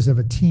areas of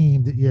a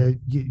team that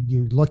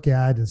you look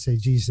at and say,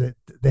 geez,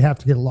 they have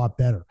to get a lot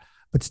better.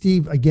 But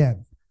Steve,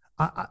 again,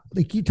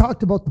 like you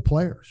talked about the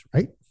players,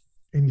 right?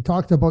 And you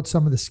talked about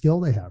some of the skill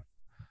they have.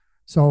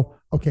 So,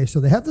 okay, so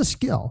they have the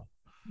skill.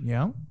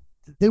 Yeah.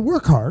 They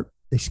work hard.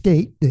 They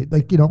skate. They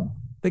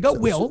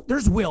got will.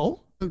 There's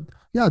will.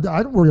 Yeah,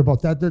 I don't worry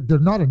about that. They're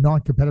not a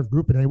non-competitive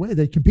group in any way.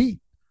 They compete.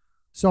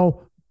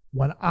 So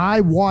when I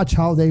watch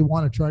how they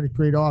want to try to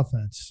create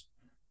offense,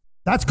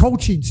 that's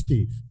coaching,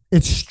 Steve.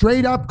 It's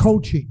straight up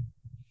coaching.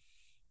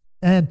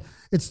 And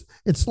it's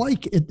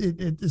like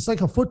it's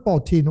like a football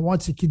team that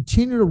wants to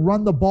continue to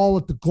run the ball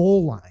at the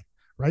goal line.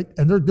 Right.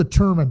 And they're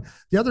determined.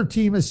 The other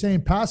team is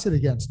saying, pass it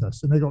against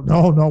us. And they go,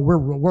 no,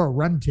 we're a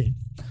run team.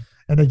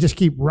 And they just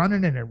keep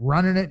running it and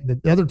running it. And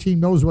the other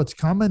team knows what's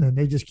coming and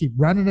they just keep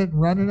running it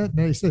and running it. And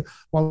they say,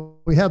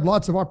 well, we had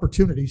lots of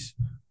opportunities.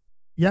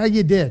 Yeah,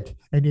 you did.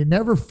 And you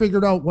never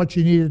figured out what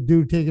you needed to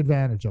do to take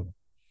advantage of them.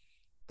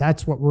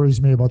 That's what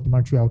worries me about the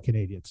Montreal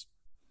Canadiens.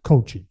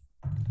 Coaching.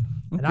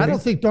 Okay. And I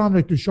don't think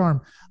Dominic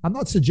Ducharme, I'm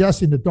not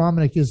suggesting that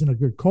Dominic isn't a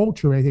good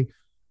coach or anything,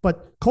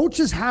 but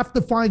coaches have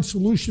to find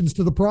solutions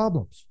to the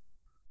problems.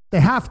 They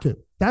have to.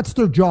 That's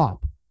their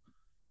job.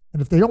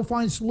 And if they don't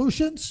find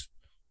solutions,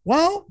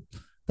 well,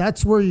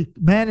 that's where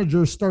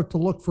managers start to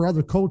look for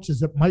other coaches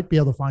that might be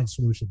able to find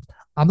solutions.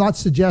 I'm not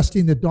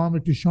suggesting that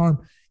Dominic Ducharme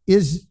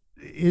is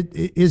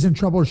in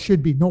trouble or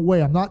should be. No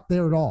way. I'm not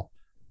there at all.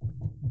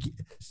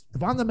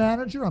 If I'm the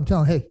manager, I'm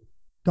telling, hey,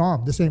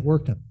 Dom, this ain't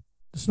working.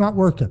 It's not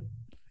working.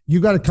 You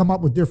got to come up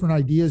with different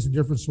ideas and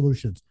different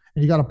solutions,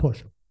 and you got to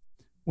push them.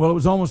 Well, it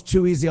was almost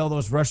too easy, all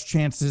those rush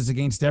chances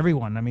against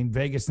everyone. I mean,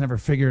 Vegas never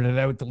figured it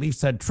out. The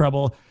Leafs had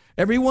trouble.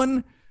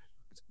 Everyone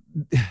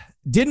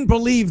didn't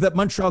believe that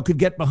Montreal could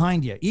get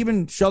behind you.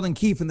 Even Sheldon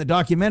Keefe in the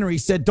documentary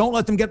said, don't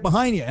let them get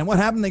behind you. And what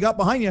happened? They got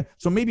behind you.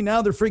 So maybe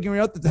now they're figuring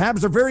out that the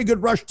Habs are a very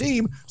good rush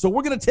team. So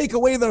we're going to take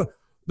away the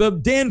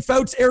Dan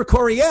Fouts Air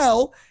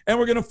Coryell, and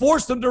we're going to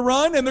force them to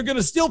run, and they're going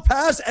to still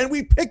pass, and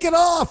we pick it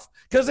off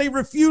because they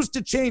refuse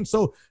to change.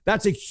 So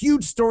that's a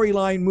huge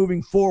storyline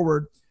moving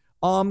forward.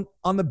 On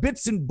the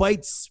bits and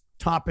bytes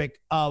topic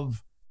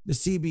of the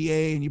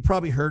CBA, and you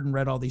probably heard and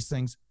read all these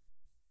things,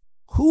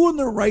 who in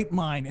their right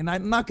mind, and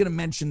I'm not going to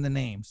mention the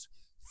names,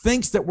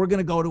 thinks that we're going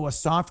to go to a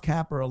soft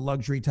cap or a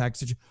luxury tax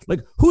situation?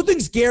 Like, who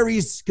thinks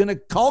Gary's going to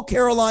call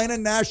Carolina,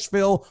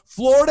 Nashville,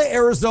 Florida,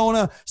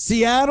 Arizona,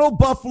 Seattle,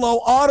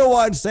 Buffalo,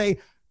 Ottawa, and say,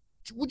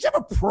 would you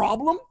have a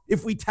problem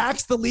if we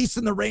tax the Leafs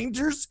and the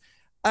Rangers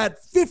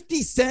at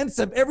 50 cents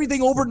of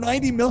everything over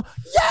 90 mil?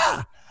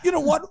 Yeah. You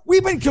know what?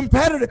 We've been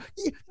competitive.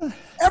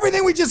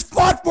 Everything we just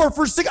fought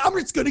for 6, I'm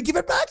just going to give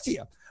it back to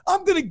you.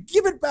 I'm going to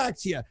give it back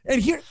to you.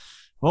 And here,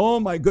 oh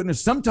my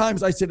goodness,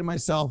 sometimes I say to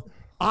myself,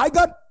 I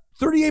got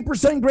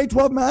 38% grade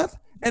 12 math,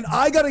 and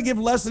I got to give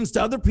lessons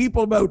to other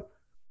people about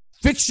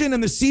fiction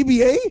and the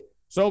CBA.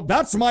 So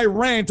that's my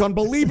rant on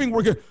believing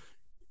we're good.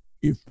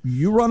 if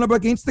you run up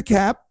against the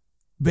cap,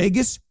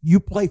 Vegas, you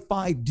play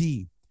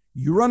 5D.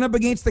 You run up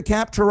against the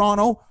cap,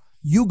 Toronto,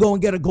 you go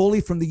and get a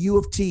goalie from the U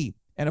of T.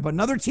 And if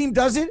another team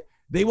does it,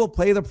 they will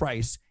pay the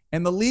price.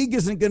 And the league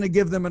isn't going to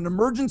give them an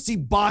emergency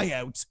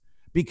buyout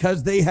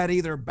because they had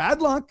either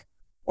bad luck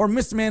or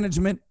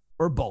mismanagement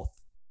or both.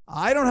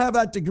 I don't have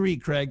that degree,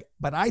 Craig,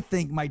 but I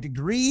think my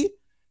degree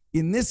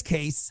in this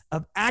case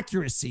of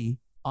accuracy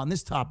on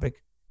this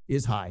topic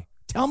is high.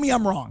 Tell me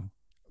I'm wrong.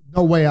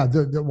 No way.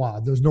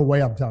 There's no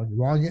way I'm telling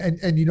you wrong.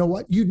 And you know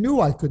what? You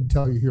knew I couldn't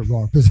tell you you're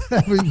wrong because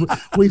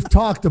we've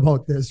talked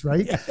about this,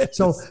 right? Yes.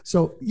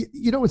 So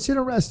you know, it's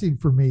interesting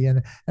for me,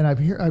 and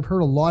I've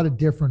heard a lot of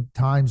different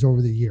times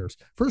over the years.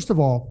 First of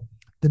all,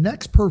 the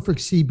next perfect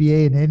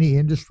CBA in any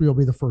industry will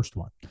be the first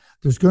one.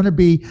 There's going to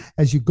be,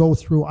 as you go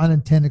through,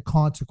 unintended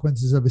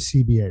consequences of a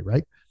CBA,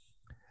 right?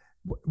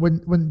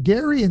 When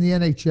Gary and the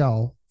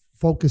NHL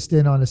focused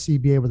in on a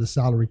CBA with a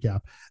salary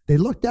cap, they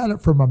looked at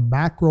it from a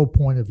macro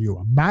point of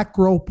view,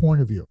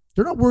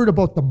 They're not worried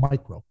about the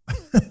micro.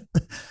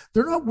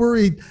 They're not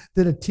worried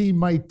that a team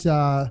might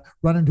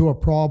run into a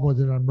problem with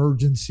an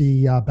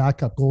emergency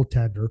backup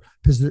goaltender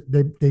because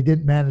they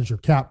didn't manage their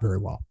cap very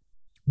well.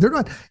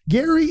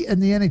 Gary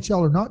and the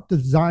NHL are not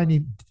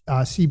designing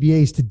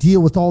CBAs to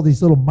deal with all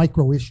these little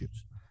micro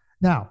issues.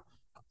 Now,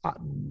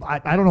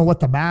 I don't know what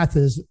the math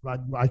is.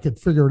 I could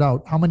figure it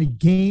out. How many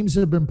games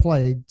have been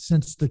played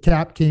since the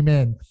cap came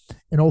in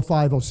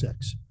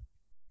 05-06?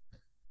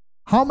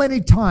 How many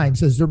times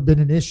has there been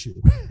an issue,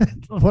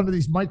 one of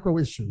these micro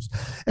issues?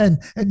 And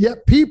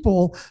yet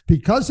people,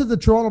 because of the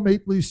Toronto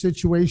Maple Leafs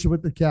situation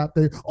with the cap,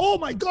 oh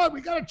my God,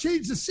 we got to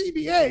change the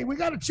CBA. We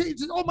got to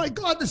change it. Oh my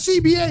God, the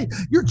CBA,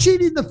 you're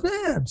cheating the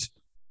fans.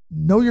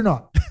 No, you're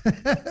not.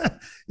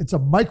 It's a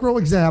micro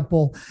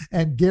example,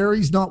 and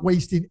Gary's not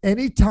wasting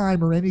any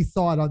time or any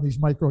thought on these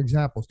micro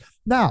examples.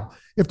 Now,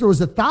 if there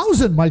was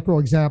 1,000 micro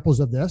examples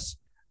of this,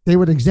 they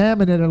would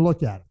examine it and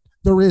look at it.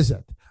 There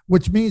isn't,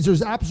 which means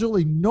there's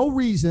absolutely no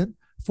reason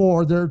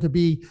for there to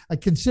be a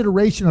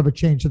consideration of a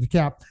change to the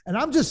cap. And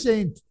I'm just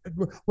saying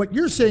what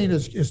you're saying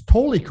is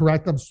totally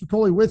correct. I'm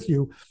totally with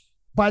you.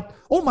 But,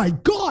 oh my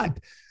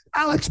God,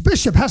 Alex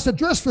Bishop has to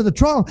dress for the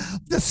Toronto.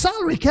 The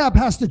salary cap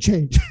has to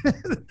change.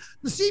 The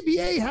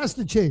CBA has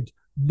to change.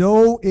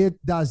 No,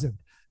 it doesn't.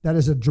 That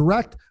is a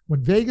direct,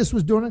 when Vegas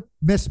was doing it,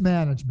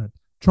 mismanagement.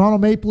 Toronto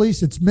Maple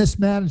Leafs, it's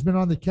mismanagement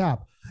on the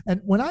cap. And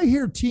when I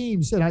hear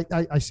teams, and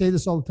I say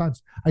this all the time,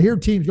 I hear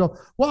teams go,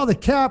 well, the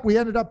cap, we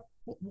ended up,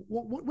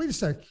 wait a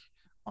sec.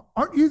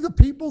 Aren't you the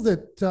people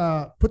that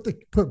put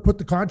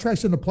the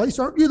contracts into place?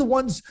 Aren't you the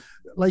ones,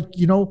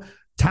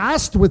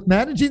 tasked with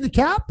managing the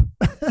cap?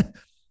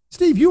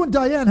 Steve, you and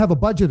Diane have a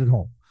budget at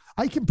home.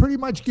 I can pretty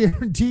much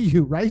guarantee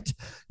you, right?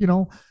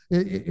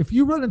 If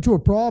you run into a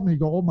problem, you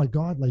go, oh my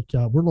God, we're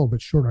a little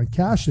bit short on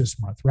cash this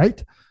month,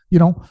 right? You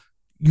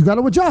got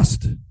to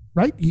adjust,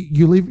 right?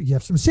 You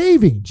have some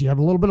savings. You have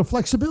a little bit of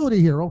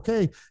flexibility here.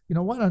 Okay, you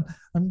know what?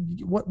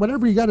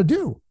 Whatever you got to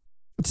do.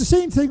 It's the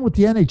same thing with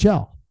the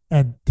NHL.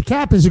 And the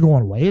cap isn't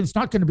going away. It's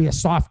not going to be a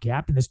soft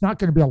cap, and it's not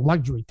going to be a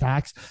luxury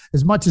tax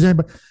as much as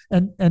anybody.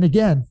 And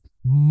again,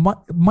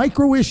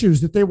 micro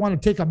issues that they want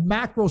to take a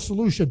macro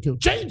solution to.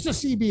 Change the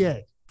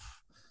CBA.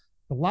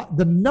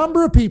 The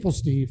number of people,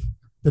 Steve,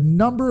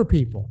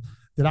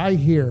 that I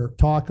hear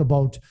talk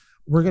about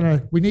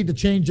we need to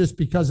change this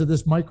because of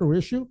this micro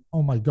issue.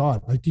 Oh my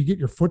God. Do you get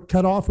your foot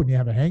cut off when you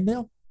have a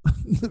hangnail?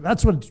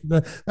 That's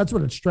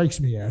what it strikes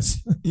me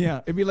as.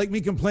 Yeah. It'd be like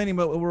me complaining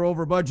about we're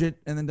over budget.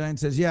 And then Diane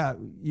says, yeah,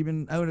 you've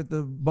been out at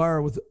the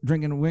bar with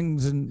drinking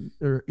wings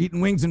or eating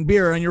wings and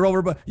beer and you're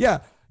over. But yeah,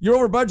 you're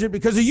over budget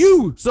because of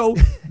you. So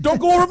don't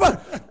go over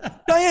budget.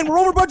 Diane, we're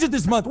over budget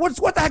this month. What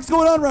the heck's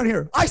going on around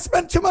here? I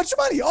spent too much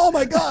money. Oh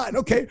my God.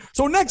 Okay.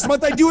 So next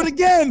month I do it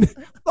again.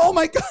 Oh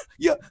my God.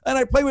 Yeah. And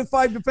I play with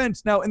 5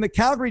 defense. Now in the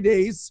Calgary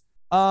days,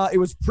 it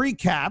was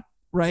pre-cap,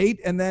 right?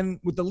 And then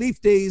with the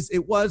Leaf days,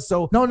 it was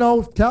so.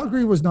 No,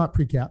 Calgary was not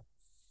pre-cap.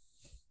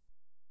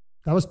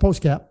 That was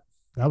post-cap.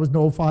 That was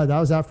no 05. That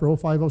was after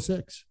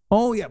 05-06.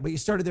 Oh yeah. But you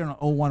started there in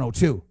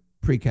 01-02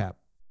 pre-cap.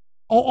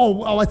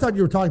 Oh, I thought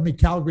you were talking about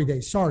Calgary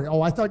days. Sorry.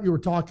 Oh, I thought you were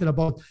talking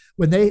about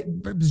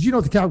because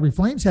the Calgary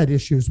Flames had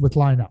issues with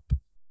lineup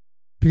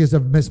because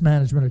of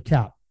mismanagement of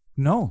cap.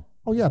 No.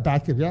 Oh yeah.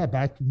 Back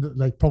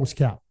like post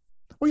cap.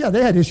 Oh yeah.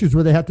 They had issues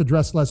where they had to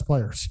dress less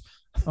players.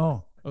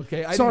 Oh,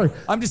 okay. Sorry.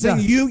 I'm just saying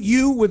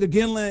you with the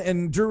Ginla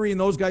and Drury and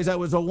those guys, that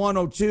was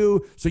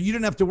 01-02. So you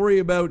didn't have to worry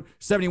about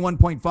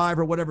 71.5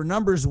 or whatever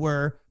numbers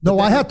were. No,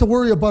 I had to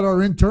worry about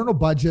our internal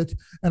budget,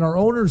 and our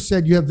owners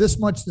said you have this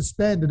much to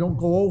spend and don't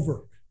go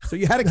over. So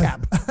you had a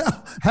cap.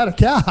 Had a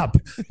cap.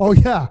 Oh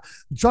yeah.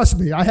 Trust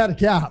me, I had a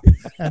cap.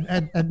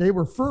 And they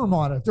were firm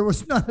on it. There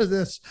was none of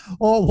this,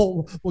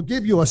 we'll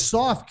give you a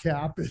soft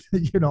cap.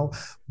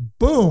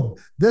 Boom.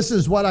 This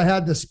is what I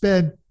had to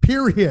spend,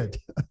 period.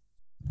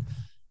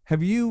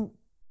 Have you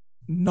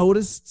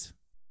noticed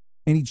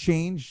any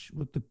change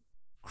with the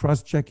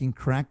cross-checking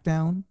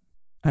crackdown?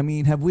 I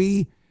mean,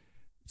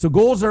 so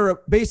goals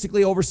are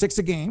basically over 6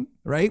 a game,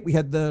 right? We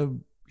had the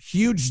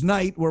huge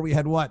night where we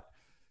had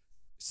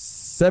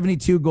 7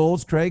 72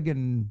 goals, Craig,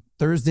 in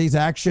Thursday's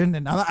action.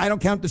 And I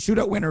don't count the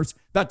shootout winners.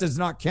 That does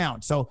not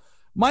count. So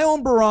my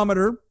own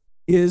barometer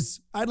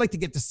is I'd like to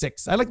get to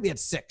 6. I'd like to be at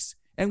 6.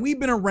 And we've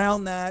been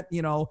around that,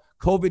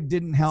 COVID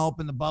didn't help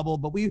in the bubble,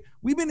 but we've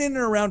been in and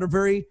around a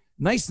very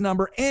nice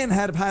number and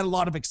have had a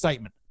lot of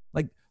excitement.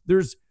 Like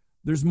there's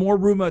more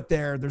room out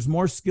there. There's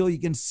more skill. You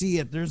can see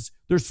it.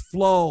 There's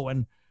flow.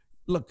 And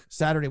look,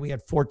 Saturday we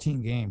had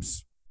 14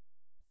 games.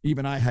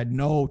 Even I had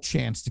no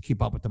chance to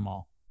keep up with them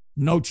all.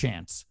 No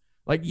chance.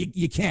 Like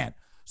you can't.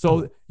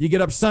 So you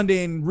get up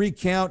Sunday and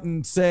recount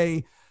and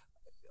say,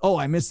 oh,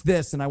 I missed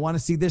this and I want to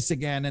see this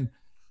again. And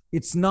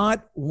it's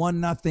not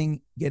 1-0,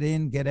 get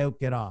in, get out,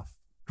 get off.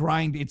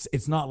 Grind.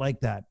 It's not like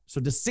that. So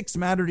does 6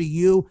 matter to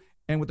you?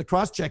 And with the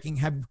cross-checking,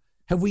 have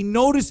we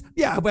noticed?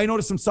 Yeah, have I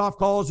noticed some soft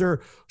calls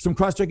or some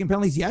cross-checking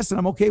penalties? Yes, and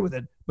I'm okay with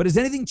it. But has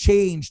anything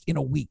changed in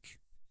a week?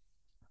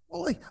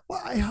 Well,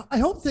 I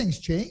hope things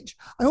change.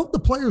 I hope the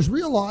players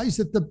realize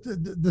that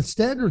the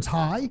standard's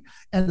high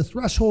and the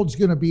threshold's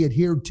going to be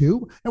adhered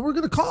to, and we're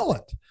going to call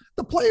it.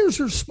 The players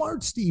are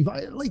smart, Steve.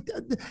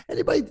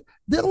 Anybody,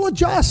 they'll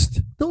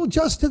adjust. They'll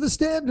adjust to the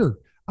standard.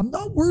 I'm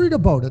not worried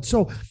about it.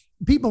 So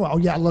people, oh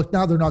yeah, look,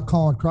 now they're not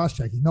calling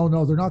cross-checking. No,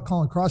 they're not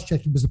calling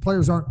cross-checking because the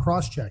players aren't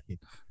cross-checking,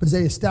 because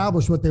they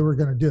established what they were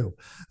going to do.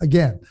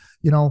 Again,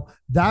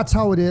 that's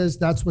how it is.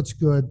 That's what's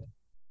good.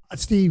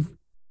 Steve,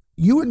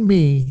 you and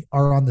me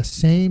are on the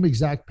same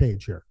exact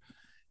page here.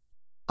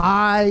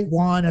 I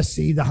want to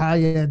see the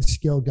high-end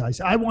skill guys.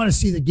 I want to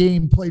see the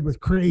game played with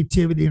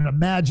creativity and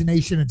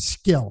imagination and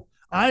skill.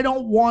 I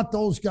don't want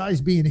those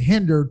guys being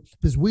hindered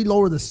because we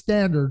lower the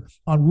standard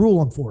on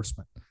rule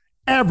enforcement.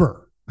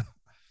 Ever.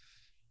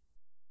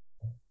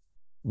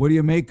 What do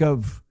you make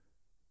of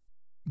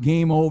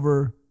game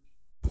over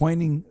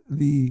pointing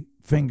the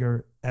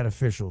finger at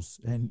officials?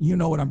 And you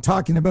know what I'm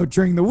talking about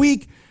during the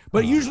week,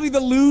 but usually the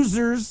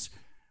losers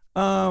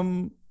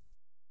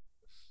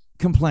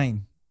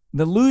complain.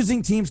 The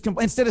losing teams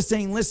complain instead of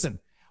saying, listen,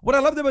 what I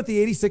loved about the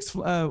 86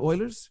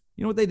 Oilers,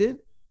 you know what they did?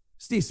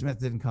 Steve Smith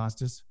didn't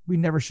cost us. We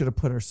never should have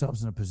put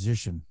ourselves in a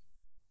position.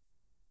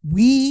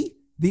 We,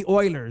 the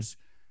Oilers,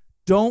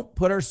 don't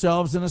put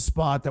ourselves in a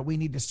spot that we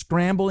need to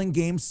scramble in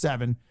game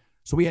 7.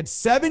 So we had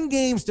 7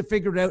 games to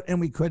figure it out, and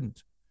we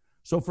couldn't.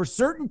 So for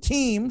certain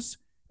teams,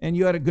 and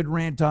you had a good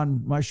rant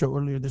on my show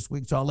earlier this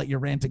week, so I'll let you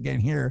rant again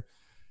here.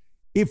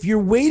 If you're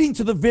waiting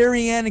to the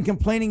very end and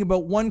complaining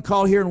about one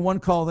call here and one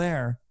call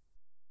there,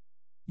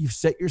 you've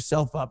set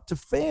yourself up to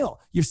fail.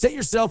 You've set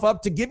yourself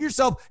up to give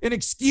yourself an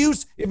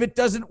excuse if it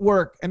doesn't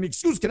work. And the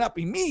excuse cannot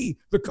be me,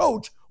 the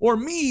coach, or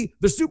me,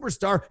 the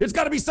superstar. It's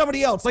got to be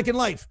somebody else, like in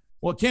life.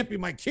 Well, it can't be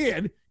my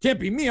kid. Can't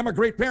be me. I'm a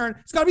great parent.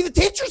 It's got to be the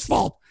teacher's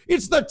fault.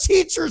 It's the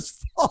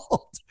teacher's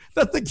fault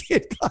that the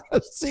kid got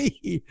a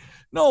C.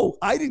 No,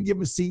 I didn't give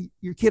him a C.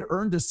 Your kid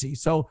earned a C.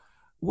 So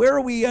where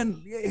are we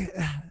on?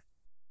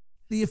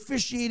 The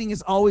officiating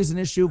is always an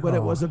issue, but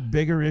it was a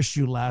bigger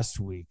issue last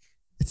week.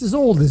 It's as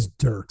old as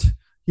dirt,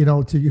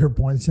 to your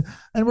point.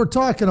 And we're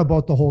talking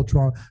about the whole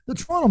Toronto. The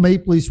Toronto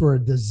Maple Leafs were a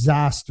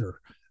disaster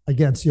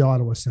against the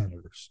Ottawa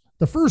Senators.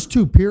 The first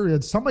 2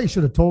 periods, somebody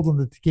should have told them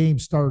that the game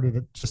started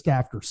at just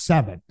after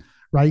 7,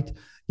 right?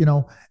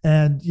 I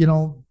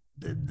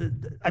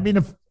mean,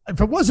 if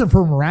it wasn't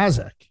for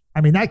Mrazek,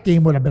 that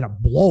game would have been a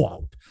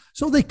blowout.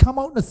 So they come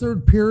out in the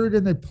 3rd period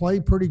and they play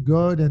pretty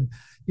good. And,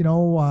 it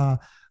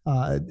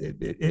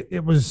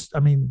was,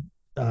 Anton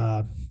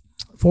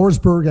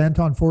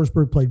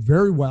Forsberg played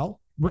very well.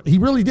 He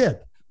really did.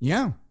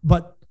 Yeah.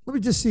 But let me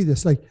just see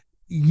this. Like,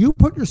 you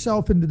put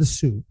yourself into the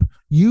soup.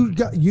 You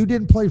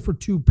didn't play for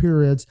 2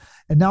 periods.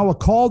 And now a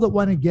call that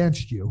went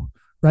against you,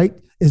 right,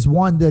 is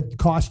one that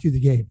cost you the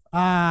game.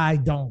 I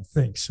don't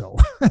think so.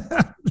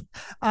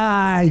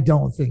 I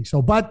don't think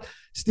so. But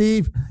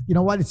Steve, you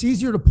know what? It's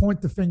easier to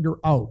point the finger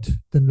out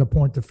than to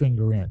point the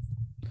finger in.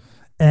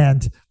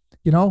 And,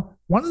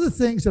 one of the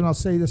things, and I'll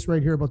say this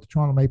right here about the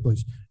Toronto Maple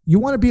Leafs, you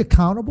want to be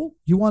accountable.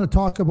 You want to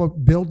talk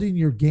about building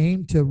your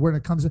game to when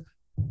it comes to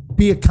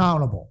be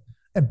accountable.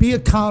 And be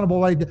accountable.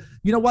 Like,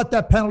 you know what?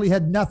 That penalty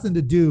had nothing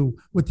to do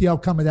with the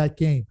outcome of that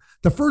game.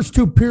 The first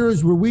 2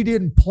 periods where we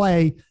didn't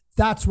play,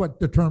 that's what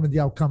determined the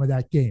outcome of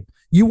that game.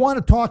 You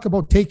want to talk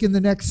about taking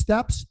the next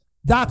steps?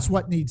 That's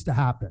what needs to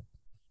happen.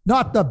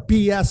 Not the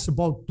BS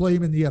about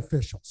blaming the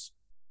officials.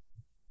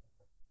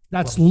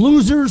 That's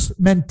losers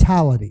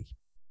mentality.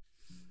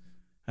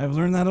 I've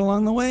learned that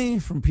along the way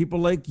from people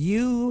like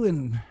you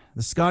and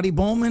the Scotty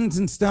Bowmans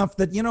and stuff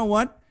that, you know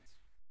what?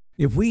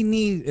 If we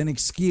need an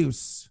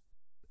excuse,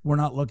 we're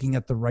not looking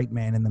at the right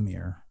man in the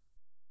mirror.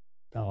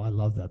 Oh, I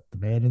love that. The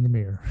man in the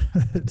mirror.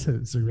 It's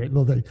a great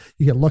little thing.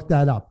 You can look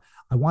that up.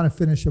 I want to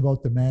finish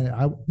about the man.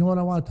 You know what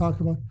I want to talk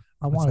about?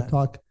 I want to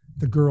talk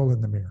the girl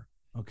in the mirror.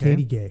 Okay.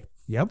 Katie Gay.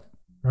 Yep.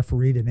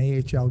 Refereed an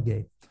AHL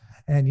game.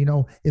 And,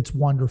 it's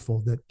wonderful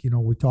that,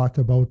 we talk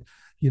about,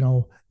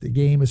 the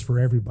game is for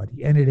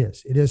everybody. And it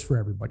is. It is for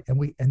everybody.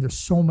 And there's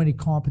so many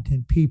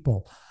competent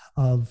people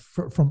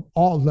from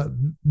all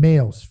the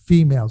males,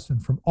 females,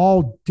 and from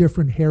all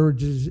different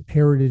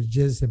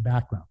heritages and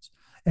backgrounds.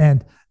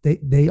 And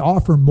they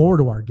offer more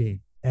to our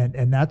game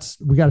And that's,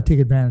 we got to take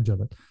advantage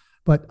of it.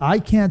 But I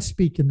can't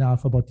speak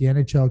enough about the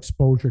NHL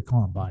Exposure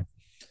Combine,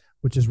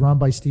 which is run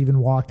by Stephen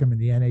Walkham in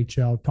the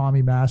NHL,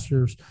 Tommy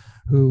Masters,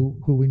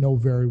 who we know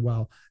very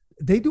well.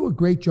 They do a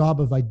great job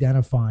of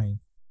identifying,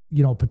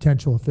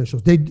 potential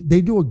officials. They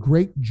do a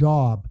great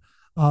job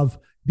of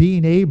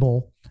being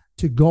able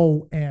to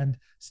go and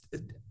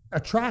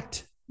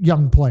attract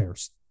young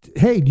players.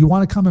 Hey, do you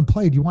want to come and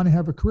play? Do you want to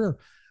have a career?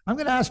 I'm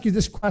going to ask you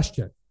this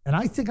question, and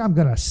I think I'm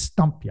going to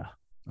stump you.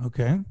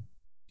 Okay. Do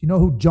you know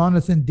who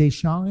Jonathan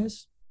Deschamps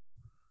is?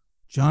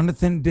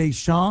 Jonathan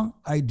Deschamps?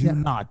 I do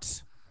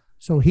not.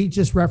 So he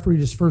just refereed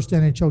his first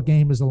NHL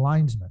game as a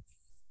linesman.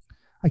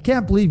 I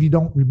can't believe you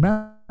don't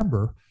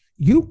remember.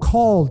 You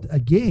called a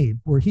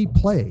game where he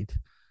played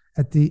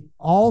at the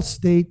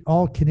All-State,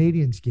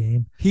 All-Canadians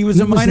game. He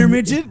was a minor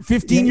midget,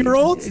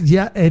 15-year-old?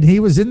 Yeah, and he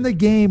was in the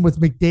game with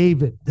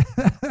McDavid.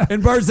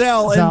 And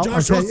Barzell and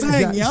Joshua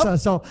Sang, yep.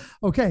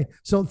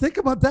 So think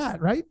about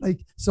that, right?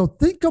 So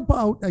think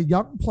about a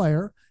young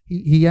player.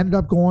 He ended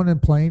up going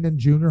and playing in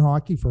junior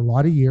hockey for a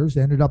lot of years,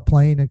 ended up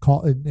playing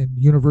in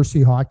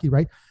university hockey,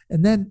 right?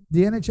 And then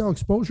the NHL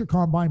Exposure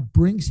Combine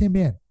brings him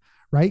in,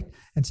 right?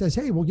 And says,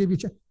 hey, we'll give you a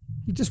check.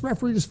 He just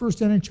refereed his first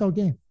NHL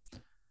game.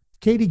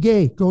 Katie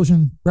Gay goes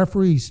and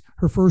referees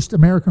her first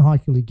American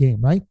Hockey League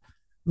game, right?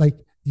 Like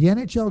the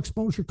NHL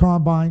Exposure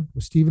Combine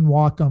with Stephen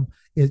Walkham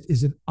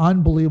is an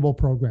unbelievable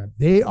program.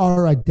 They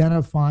are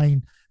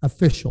identifying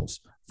officials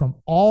from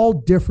all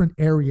different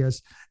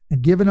areas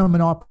and giving them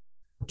an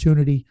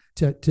opportunity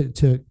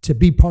to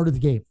be part of the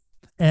game.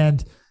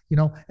 And,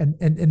 and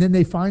then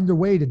they find their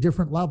way to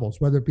different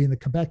levels, whether it be in the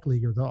Quebec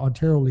League or the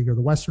Ontario League or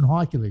the Western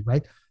Hockey League,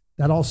 right?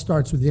 That all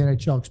starts with the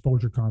NHL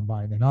Exposure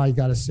Combine. And I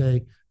got to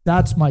say,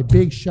 that's my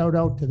big shout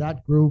out to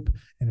that group.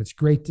 And it's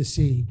great to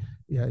see,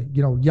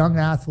 young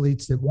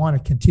athletes that want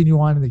to continue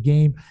on in the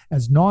game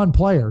as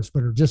non-players,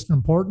 but are just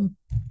important,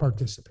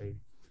 participating.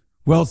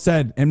 Well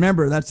said. And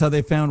remember, that's how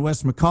they found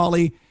Wes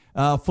McCauley.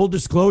 Full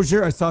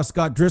disclosure, I saw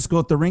Scott Driscoll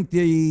at the rink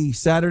the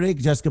Saturday.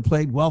 Jessica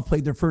played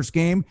their first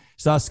game.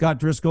 Saw Scott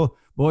Driscoll.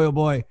 Boy, oh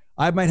boy,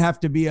 I might have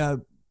to be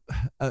a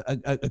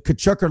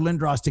Kachuk or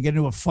Lindros to get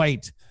into a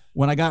fight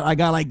when I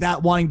got like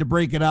that wanting to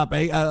break it up.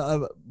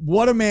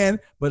 What a man.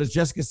 But as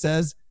Jessica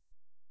says,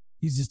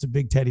 he's just a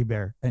big teddy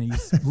bear, and he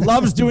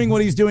loves doing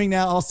what he's doing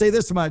now. I'll say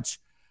this much.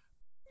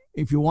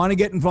 If you want to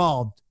get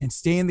involved and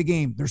stay in the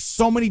game, there's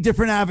so many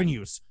different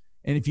avenues.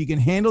 And if you can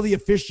handle the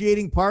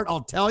officiating part,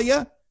 I'll tell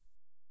you,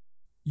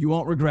 you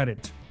won't regret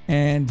it.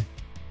 And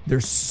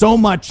there's so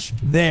much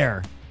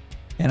there.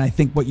 And I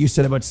think what you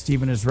said about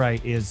Steven is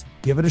right, is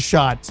give it a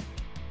shot.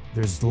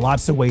 There's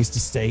lots of ways to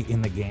stay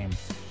in the game.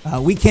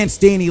 We can't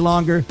stay any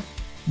longer.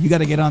 You got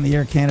to get on the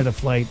Air Canada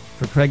flight.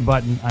 For Craig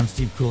Button, I'm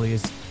Steve Cooley.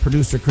 His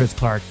producer, Chris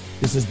Clark.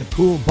 This is the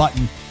Cool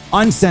Button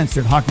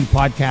Uncensored Hockey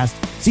Podcast,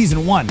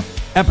 Season 1,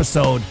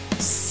 Episode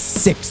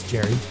 6,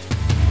 Jerry.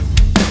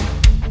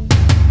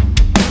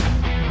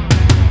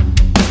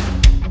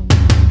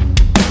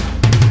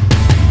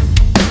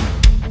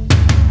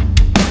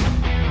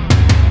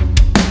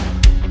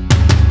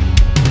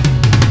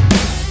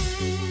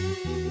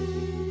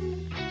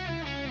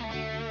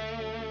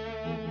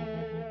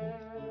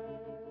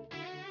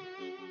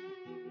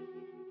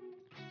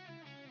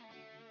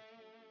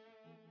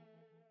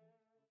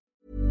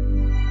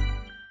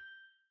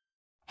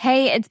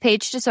 Hey, it's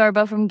Paige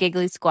DeSorbo from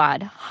Giggly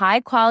Squad.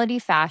 High quality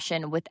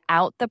fashion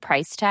without the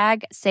price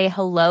tag. Say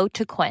hello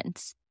to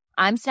Quince.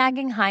 I'm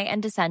snagging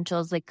high-end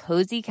essentials like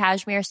cozy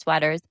cashmere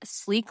sweaters,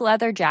 sleek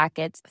leather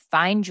jackets,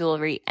 fine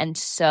jewelry, and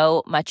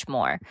so much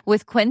more.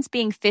 With Quince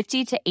being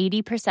 50 to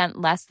 80%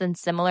 less than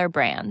similar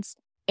brands.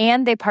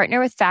 And they partner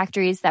with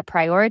factories that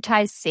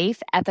prioritize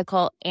safe,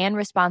 ethical, and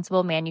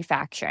responsible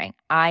manufacturing.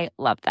 I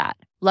love that.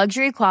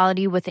 Luxury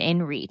quality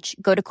within reach.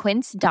 Go to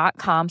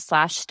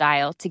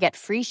quince.com/style to get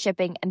free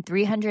shipping and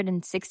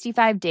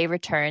 365-day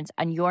returns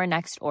on your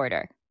next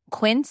order.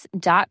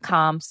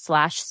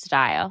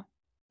 Quince.com/style.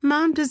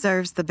 Mom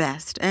deserves the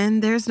best,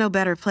 and there's no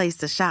better place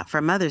to shop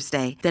for Mother's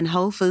Day than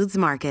Whole Foods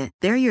Market.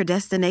 They're your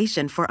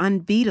destination for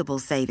unbeatable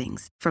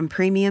savings, from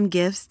premium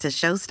gifts to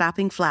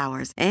show-stopping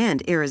flowers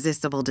and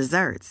irresistible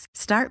desserts.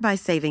 Start by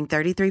saving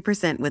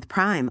 33% with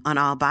Prime on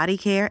all body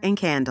care and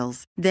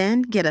candles.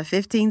 Then get a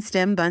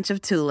 15-stem bunch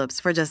of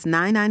tulips for just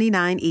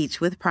 $9.99 each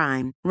with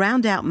Prime.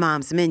 Round out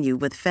Mom's menu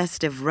with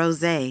festive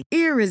rosé,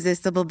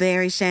 irresistible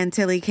berry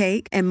chantilly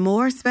cake, and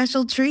more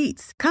special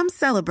treats. Come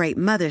celebrate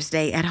Mother's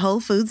Day at Whole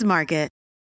Foods Market.